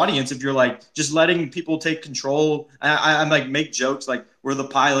your audience if you're like just letting people take control. I'm like make jokes like we're the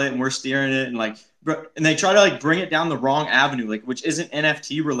pilot and we're steering it, and like and they try to like bring it down the wrong avenue, like which isn't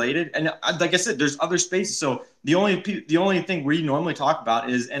NFT related. And like I said, there's other spaces. So the only thing we normally talk about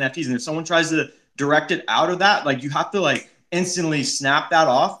is NFTs. And if someone tries to direct it out of that, like you have to like instantly snap that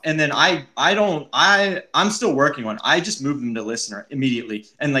off. And then I'm still working on it. I just moved them to listener immediately,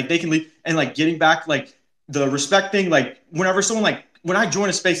 and like they can leave. And like getting back like the respect thing, like whenever someone like when I join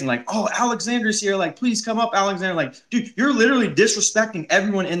a space and like, oh, Alexander's here, like, please come up, Alexander. Like, dude, you're literally disrespecting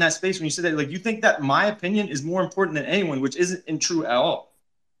everyone in that space when you say that. Like, you think that my opinion is more important than anyone, which isn't true at all.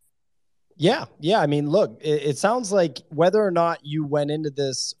 Yeah. Yeah. I mean, look, it sounds like whether or not you went into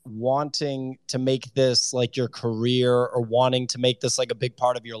this wanting to make this like your career or wanting to make this like a big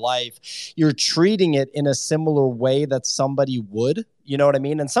part of your life, you're treating it in a similar way that somebody would. You know what I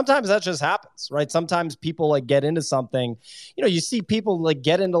mean? And sometimes that just happens, right? Sometimes people like get into something, you know, you see people like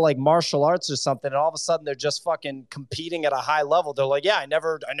get into like martial arts or something, and all of a sudden they're just fucking competing at a high level. They're like, yeah, I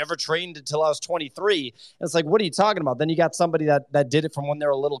never trained until I was 23. And it's like, what are you talking about? Then you got somebody that did it from when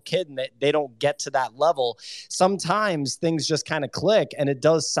they're a little kid, and they don't get to that level. Sometimes things just kind of click, and it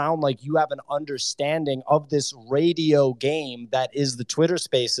does sound like you have an understanding of this radio game that is the Twitter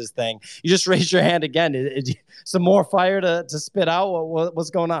Spaces thing. You just raised your hand again. Some more fire to spit out. What's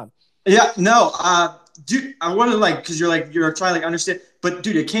going on? Yeah, no, dude, I wanted to like, because you're trying to like understand, but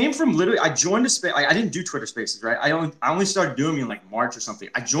dude, it came from literally, I joined a space. I didn't do Twitter Spaces, right? I only started doing it in like March or something.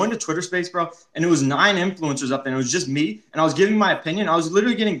 I joined a Twitter Space, bro, and it was 9 influencers up there, and it was just me, and I was giving my opinion. I was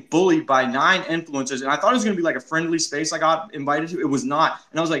literally getting bullied by 9 influencers, and I thought it was gonna be like a friendly space I got invited to. It was not,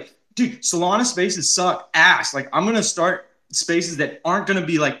 and I was like, dude, Solana Spaces suck ass. Like, I'm gonna start spaces that aren't gonna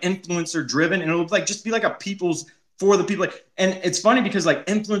be like influencer driven, and it'll like just be like a people's for the people. Like, and it's funny because like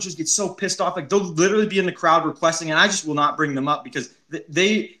influencers get so pissed off, like they'll literally be in the crowd requesting, and I just will not bring them up because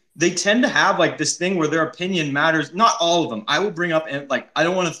they tend to have like this thing where their opinion matters. Not all of them. I will bring up, and like I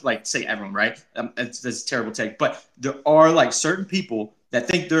don't want to like say everyone, right? That's a terrible take, but there are like certain people that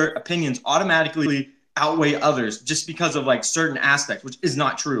think their opinions automatically outweigh others just because of like certain aspects, which is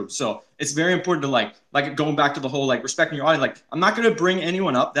not true. So it's very important to like going back to the whole like respecting your audience. Like, I'm not going to bring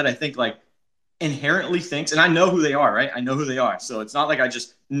anyone up that I think like inherently thinks, and I know who they are, right? I know who they are. So it's not like I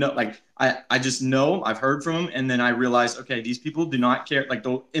just know, like I just know them, I've heard from them, and then I realize, okay, these people do not care. Like,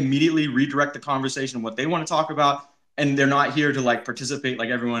 they'll immediately redirect the conversation, what they want to talk about, and they're not here to like participate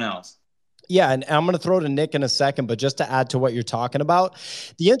like everyone else. Yeah, and I'm going to throw to Nick in a second, but just to add to what you're talking about,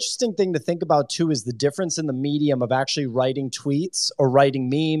 the interesting thing to think about too is the difference in the medium of actually writing tweets or writing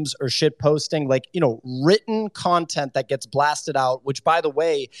memes or shit posting, like, you know, written content that gets blasted out, which, by the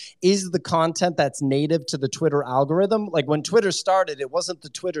way, is the content that's native to the Twitter algorithm. Like, when Twitter started, it wasn't the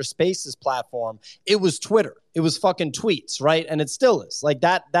Twitter Spaces platform. It was Twitter. It was fucking tweets, right? And it still is. Like,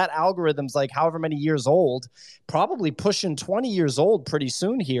 that algorithm's like however many years old, probably pushing 20 years old pretty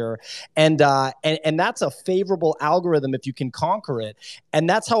soon here. And that's a favorable algorithm if you can conquer it. And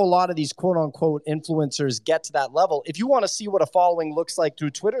that's how a lot of these quote unquote influencers get to that level. If you want to see what a following looks like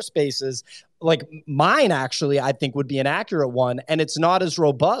through Twitter Spaces, like mine actually, I think would be an accurate one. And it's not as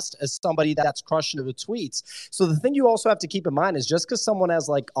robust as somebody that's crushing it with tweets. So the thing you also have to keep in mind is just because someone has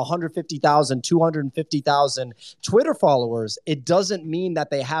like 150,000, 250,000 Twitter followers, it doesn't mean that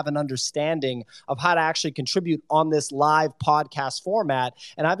they have an understanding of how to actually contribute on this live podcast format.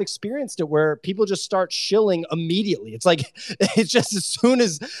 And I've experienced it where people just start shilling immediately. It's like, it's just as soon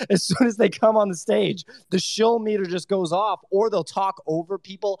as they come on the stage, the shill meter just goes off, or they'll talk over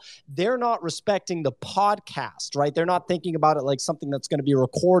people. They're not respecting the podcast, right? They're not thinking about it like something that's going to be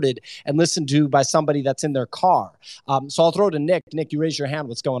recorded and listened to by somebody that's in their car. So I'll throw to Nick. Nick, you raise your hand.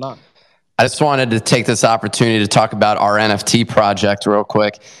 What's going on? I just wanted to take this opportunity to talk about our NFT project real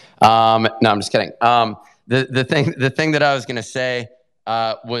quick. No, I'm just kidding. The thing that I was going to say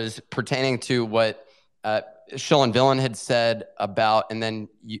was pertaining to what Shillin Villian had said about, and then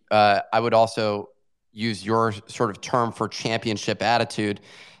I would also use your sort of term for championship attitude.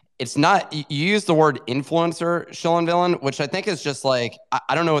 It's not, you use the word influencer, Shillin Villian, which I think is just like,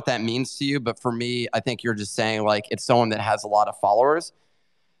 I don't know what that means to you, but for me, I think you're just saying like it's someone that has a lot of followers.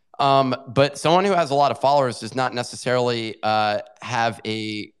 But someone who has a lot of followers does not necessarily have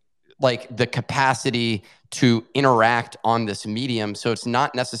the capacity to interact on this medium. So it's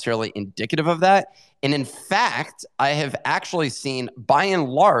not necessarily indicative of that. And in fact, I have actually seen, by and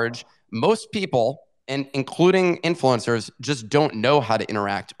large, most people, and including influencers, just don't know how to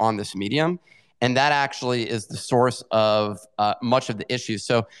interact on this medium. And that actually is the source of much of the issues.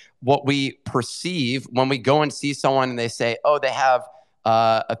 So what we perceive when we go and see someone and they say, oh, they have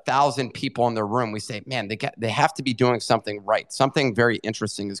 1,000 people in their room, we say, man, they have to be doing something right. Something very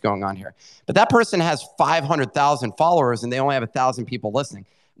interesting is going on here. But that person has 500,000 followers and they only have 1,000 people listening.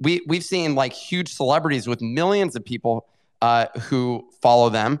 we've seen like huge celebrities with millions of people who follow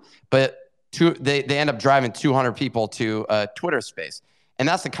them, but they end up driving 200 people to a Twitter space. And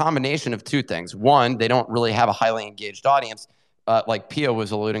that's a combination of two things. One, they don't really have a highly engaged audience, like Pio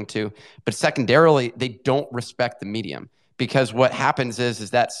was alluding to. But secondarily, they don't respect the medium. Because what happens is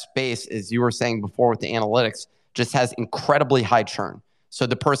that space, as you were saying before with the analytics, just has incredibly high churn. So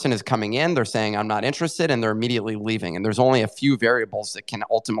the person is coming in, they're saying, I'm not interested, and they're immediately leaving. And there's only a few variables that can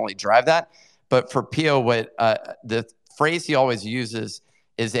ultimately drive that. But for Pio, what the phrase he always uses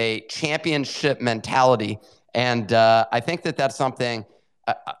is a championship mentality. And I think that that's something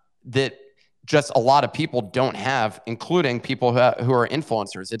that just a lot of people don't have, including people who are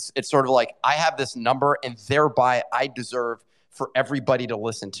influencers. It's sort of like, I have this number, and thereby I deserve for everybody to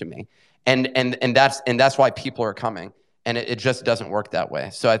listen to me. And that's why people are coming. And it just doesn't work that way.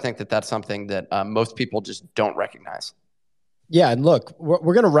 So I think that that's something that most people just don't recognize. Yeah, and look,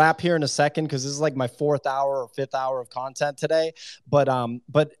 we're gonna wrap here in a second because this is like my 4th hour or 5th hour of content today. But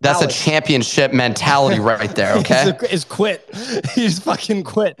that's Alex, a championship mentality right there. Okay, is quit. He's fucking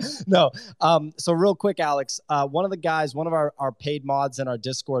quit. No. So real quick, Alex, one of our paid mods in our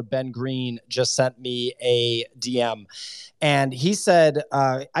Discord, Ben Green, just sent me a DM, and he said,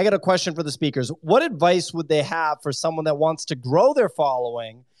 "I got a question for the speakers. What advice would they have for someone that wants to grow their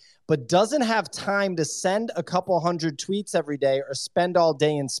following, but doesn't have time to send a couple hundred tweets every day or spend all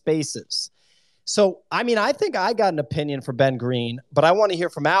day in spaces?" So, I mean, I think I got an opinion for Ben Green, but I want to hear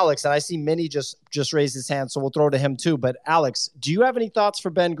from Alex. And I see Minnie just raised his hand, so we'll throw to him too. But Alex, do you have any thoughts for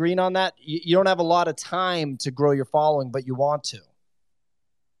Ben Green on that? You don't have a lot of time to grow your following, but you want to.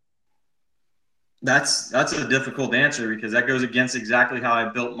 That's a difficult answer because that goes against exactly how I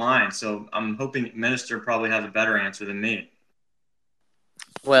built mine. So I'm hoping Minister probably has a better answer than me.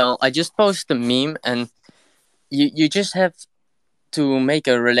 Well, I just posted a meme, and you just have to make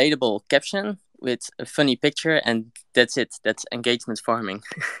a relatable caption with a funny picture, and that's it. That's engagement farming.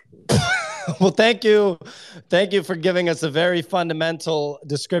 Well, thank you for giving us a very fundamental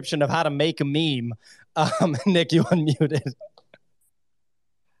description of how to make a meme. Nick, you unmuted.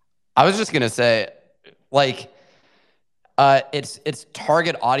 I was just gonna say, like, it's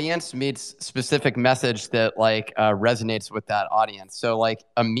target audience meets specific message that like resonates with that audience. So like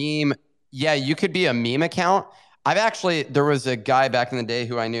a meme, yeah, you could be a meme account. There was a guy back in the day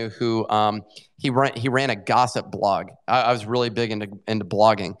who I knew who he ran a gossip blog. I was really big into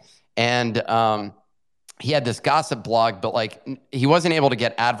blogging, and he had this gossip blog, but like he wasn't able to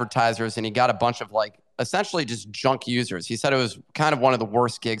get advertisers, and he got a bunch of like essentially just junk users. He said it was kind of one of the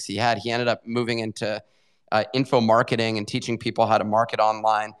worst gigs he had. He ended up moving into info marketing and teaching people how to market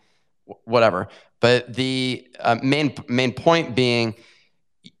online, whatever. But the main point being,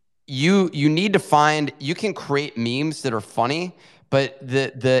 you need to find, you can create memes that are funny, but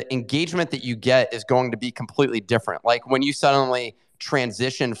the engagement that you get is going to be completely different. Like when you suddenly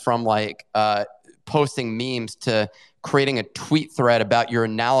transition from like posting memes to creating a tweet thread about your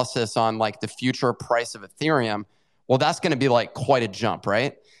analysis on like the future price of Ethereum, well, that's going to be like quite a jump,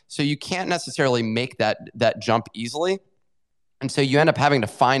 right? So you can't necessarily make that jump easily. And so you end up having to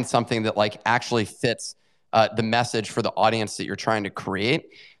find something that like actually fits the message for the audience that you're trying to create.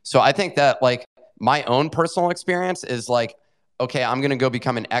 So I think that like my own personal experience is like, okay, I'm going to go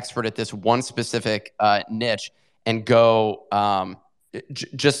become an expert at this one specific niche and go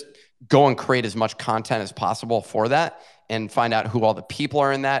just go and create as much content as possible for that and find out who all the people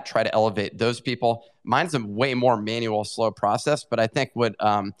are in that, try to elevate those people. Mine's a way more manual, slow process, but I think what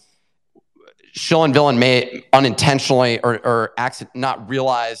Shillin Villian may unintentionally or not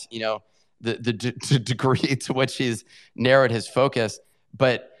realize, you know, the degree to which he's narrowed his focus.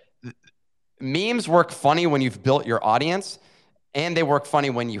 But memes work funny when you've built your audience, and they work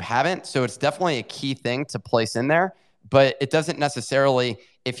funny when you haven't. So it's definitely a key thing to place in there. But it doesn't necessarily,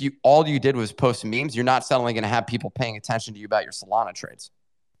 if all you did was post memes, you're not suddenly going to have people paying attention to you about your Solana trades.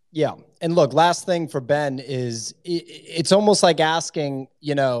 Yeah. And look, last thing for Ben is it's almost like asking,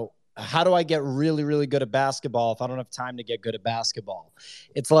 you know, how do I get really, really good at basketball if I don't have time to get good at basketball?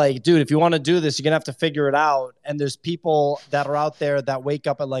 It's like, dude, if you want to do this, you're going to have to figure it out. And there's people that are out there that wake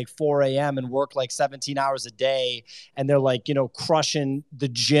up at like 4 a.m. and work like 17 hours a day. And they're like, you know, crushing the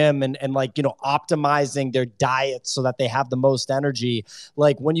gym and like, you know, optimizing their diet so that they have the most energy.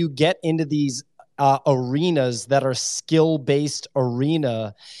 Like when you get into these arenas that are skill-based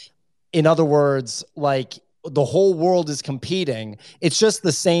arena, in other words, like the whole world is competing. It's just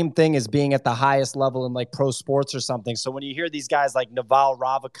the same thing as being at the highest level in like pro sports or something. So when you hear these guys like Naval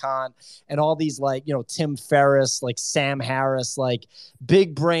Ravikant and all these like, you know, Tim Ferriss, like Sam Harris, like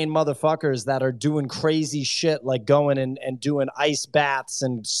big brain motherfuckers that are doing crazy shit, like going and doing ice baths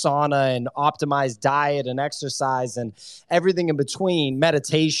and sauna and optimized diet and exercise and everything in between,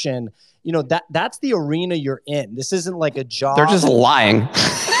 meditation, you know, that's the arena you're in. This isn't like a job. They're just lying.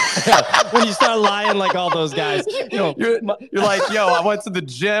 When you start lying like all those guys, you know, you're like, yo, I went to the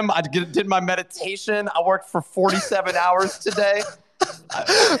gym. I did my meditation. I worked for 47 hours today.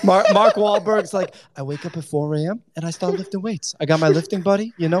 Mark Wahlberg's like, I wake up at 4 a.m. and I start lifting weights. I got my lifting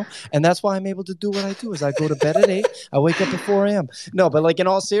buddy, you know, and that's why I'm able to do what I do is I go to bed at 8. I wake up at 4 a.m. No, but like in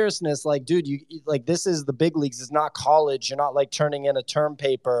all seriousness, like, dude, you like, this is the big leagues. It's not college. You're not like turning in a term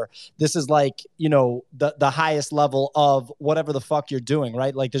paper. This is like, you know, the highest level of whatever the fuck you're doing,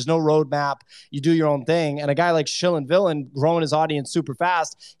 right? Like there's no roadmap. You do your own thing. And a guy like Shillin Villian growing his audience super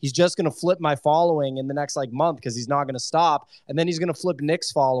fast, he's just going to flip my following in the next like month because he's not going to stop. And then he's going to flip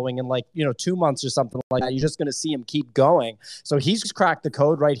Nick's following in like, you know, 2 months or something like that. You're just going to see him keep going. So he's cracked the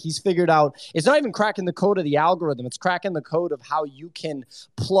code, right? He's figured out, it's not even cracking the code of the algorithm. It's cracking the code of how you can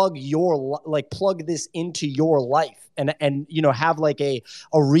plug this into your life and, you know, have like a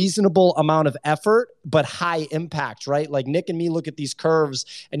reasonable amount of effort, but high impact, right? Like Nick and me look at these curves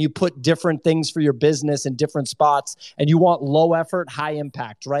and you put different things for your business in different spots and you want low effort, high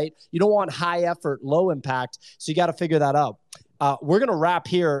impact, right? You don't want high effort, low impact. So you got to figure that out. We're going to wrap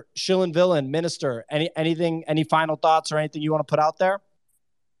here. Shillin Villian, Minister, any final thoughts or anything you want to put out there?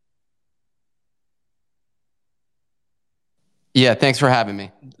 Yeah, thanks for having me.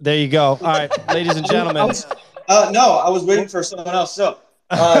 There you go. All right, ladies and gentlemen. No, I was waiting for someone else. So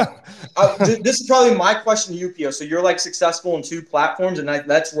this is probably my question to you, Pio. So you're like successful in 2 platforms, and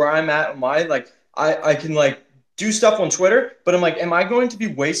that's where I'm at. Like I can like do stuff on Twitter, but I'm like, am I going to be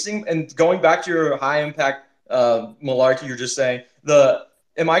wasting and going back to your high impact malarkey you're just saying,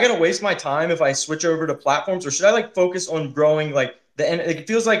 am I going to waste my time if I switch over to platforms, or should I like focus on growing like it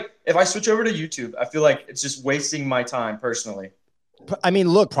feels like if I switch over to YouTube, I feel like it's just wasting my time personally. I mean,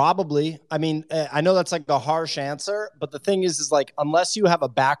 look, probably. I mean, I know that's like a harsh answer, but the thing is like, unless you have a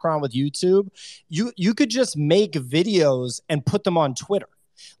background with YouTube, you could just make videos and put them on Twitter.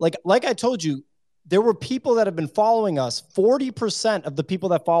 Like I told you, there were people that have been following us. 40% of the people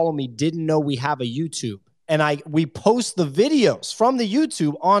that follow me didn't know we have a YouTube. And we post the videos from the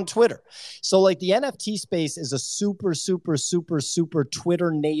YouTube on Twitter. So like the NFT space is a super, super, super, super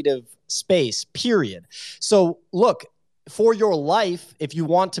Twitter native space, period. So look, for your life, if you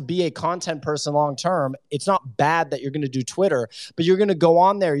want to be a content person long-term, it's not bad that you're going to do Twitter, but you're going to go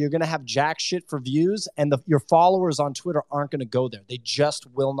on there. You're going to have jack shit for views, and your followers on Twitter aren't going to go there. They just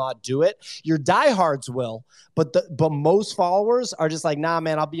will not do it. Your diehards will, but most followers are just like, nah,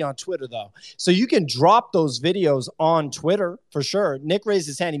 man, I'll be on Twitter though. So you can drop those videos on Twitter for sure. Nick raised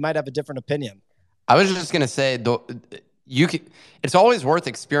his hand. He might have a different opinion. I was just going to say, it's always worth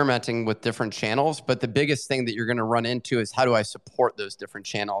experimenting with different channels, but the biggest thing that you're going to run into is how do I support those different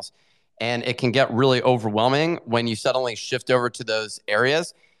channels? And it can get really overwhelming when you suddenly shift over to those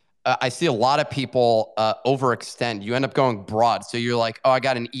areas. I see a lot of people overextend. You end up going broad. So you're like, oh, I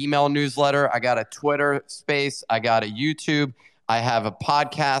got an email newsletter. I got a Twitter space. I got a YouTube. I have a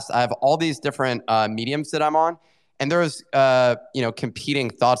podcast. I have all these different mediums that I'm on. And there's, competing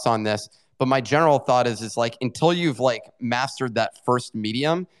thoughts on this. But my general thought is like, until you've like mastered that first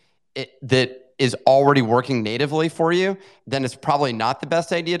medium that is already working natively for you, then it's probably not the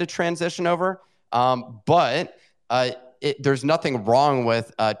best idea to transition over. But there's nothing wrong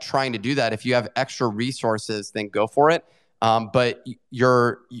with trying to do that. If you have extra resources, then go for it. But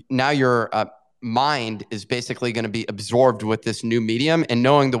your mind is basically going to be absorbed with this new medium, and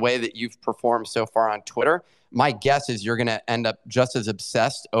knowing the way that you've performed so far on Twitter, my guess is you're going to end up just as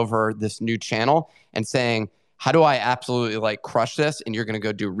obsessed over this new channel and saying, how do I absolutely like crush this? And you're going to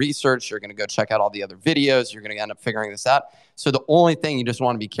go do research. You're going to go check out all the other videos. You're going to end up figuring this out. So the only thing you just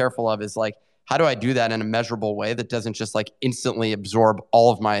want to be careful of is like, how do I do that in a measurable way that doesn't just like instantly absorb all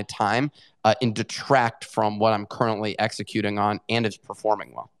of my time and detract from what I'm currently executing on and is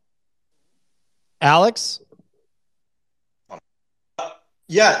performing well? Alex?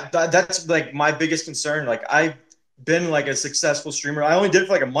 Yeah, that's like my biggest concern. Like I've been like a successful streamer. I only did it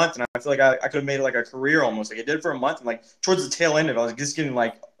for like a month, and I feel like I could have made it like a career almost. Like I did it for a month, and like towards the tail end of it, I was just getting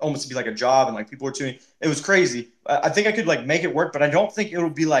like almost to be like a job, and like people were tuning. It was crazy. I think I could like make it work, but I don't think it'll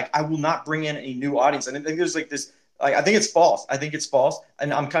be like I will not bring in a new audience. I think there's like this Like, I think it's false.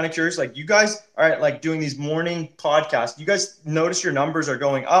 And I'm kind of curious, like, you guys are like doing these morning podcasts. You guys notice your numbers are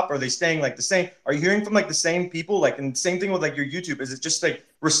going up? Are they staying like the same? Are you hearing from like the same people? Like, and same thing with like your YouTube. Is it just like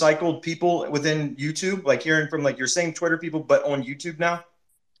recycled people within YouTube, like hearing from like your same Twitter people, but on YouTube now?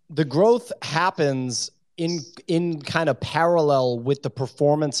 The growth happens in kind of parallel with the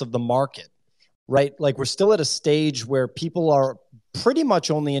performance of the market, right? Like, we're still at a stage where people are pretty much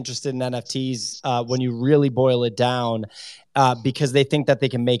only interested in NFTs when you really boil it down, because they think that they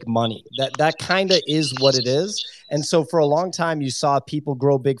can make money. That kind of is what it is. And so for a long time, you saw people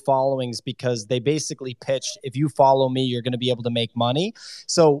grow big followings because they basically pitched, if you follow me, you're going to be able to make money.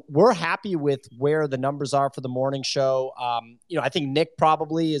 So we're happy with where the numbers are for the morning show. I think Nick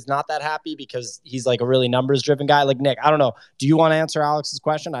probably is not that happy because he's like a really numbers driven guy. Like, Nick, I don't know. Do you want to answer Alex's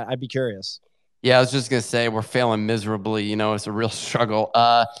question? I'd be curious. Yeah, I was just going to say we're failing miserably. It's a real struggle.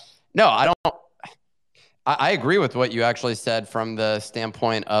 No, I don't. I agree with what you actually said from the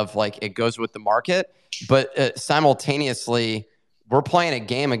standpoint of like it goes with the market, but simultaneously we're playing a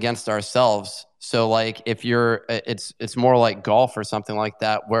game against ourselves. So like if you're, it's more like golf or something like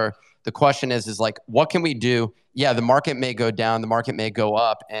that, where the question is like, what can we do? Yeah, the market may go down, the market may go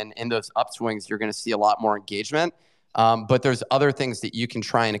up, and in those upswings, you're going to see a lot more engagement. But there's other things that you can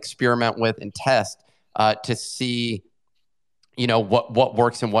try and experiment with and test to see, what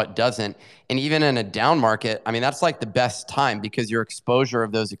works and what doesn't. And even in a down market, I mean, that's like the best time because your exposure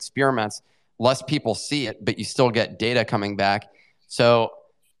of those experiments, less people see it, but you still get data coming back. So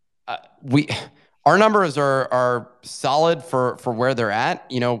our numbers are solid for where they're at.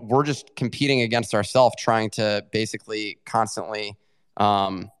 We're just competing against ourselves, trying to basically constantly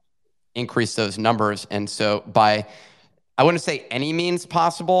increase those numbers. And so I wouldn't say any means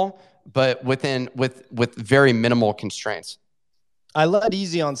possible, but with very minimal constraints. I let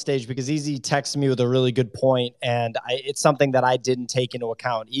Easy on stage because Easy texted me with a really good point, and it's something that I didn't take into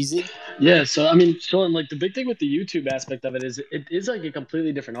account. Easy? Yeah, so I mean, Shillin, like the big thing with the YouTube aspect of it is like a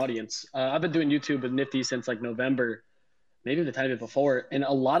completely different audience. I've been doing YouTube with Nifty since like November, maybe the tiny bit before, and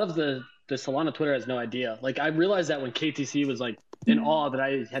a lot of the Solana Twitter has no idea. Like I realized that when KTC was like in awe that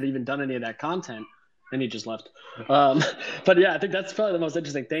I had even done any of that content, and he just left. But yeah, I think that's probably the most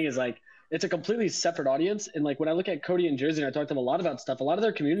interesting thing is like it's a completely separate audience. And like when I look at Cody and Jersey and I talk to them a lot about stuff, a lot of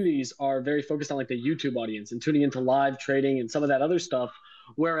their communities are very focused on like the YouTube audience and tuning into live trading and some of that other stuff.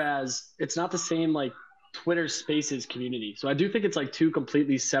 Whereas it's not the same like Twitter Spaces community. So I do think it's like two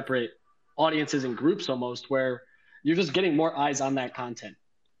completely separate audiences and groups almost where you're just getting more eyes on that content.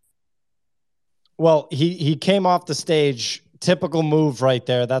 Well, he came off the stage. Typical move right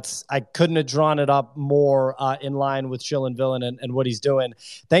there. I couldn't have drawn it up more in line with Shillin Villian and what he's doing.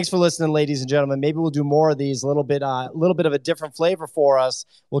 Thanks for listening, ladies and gentlemen. Maybe we'll do more of these, a little bit of a different flavor for us.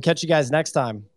 We'll catch you guys next time.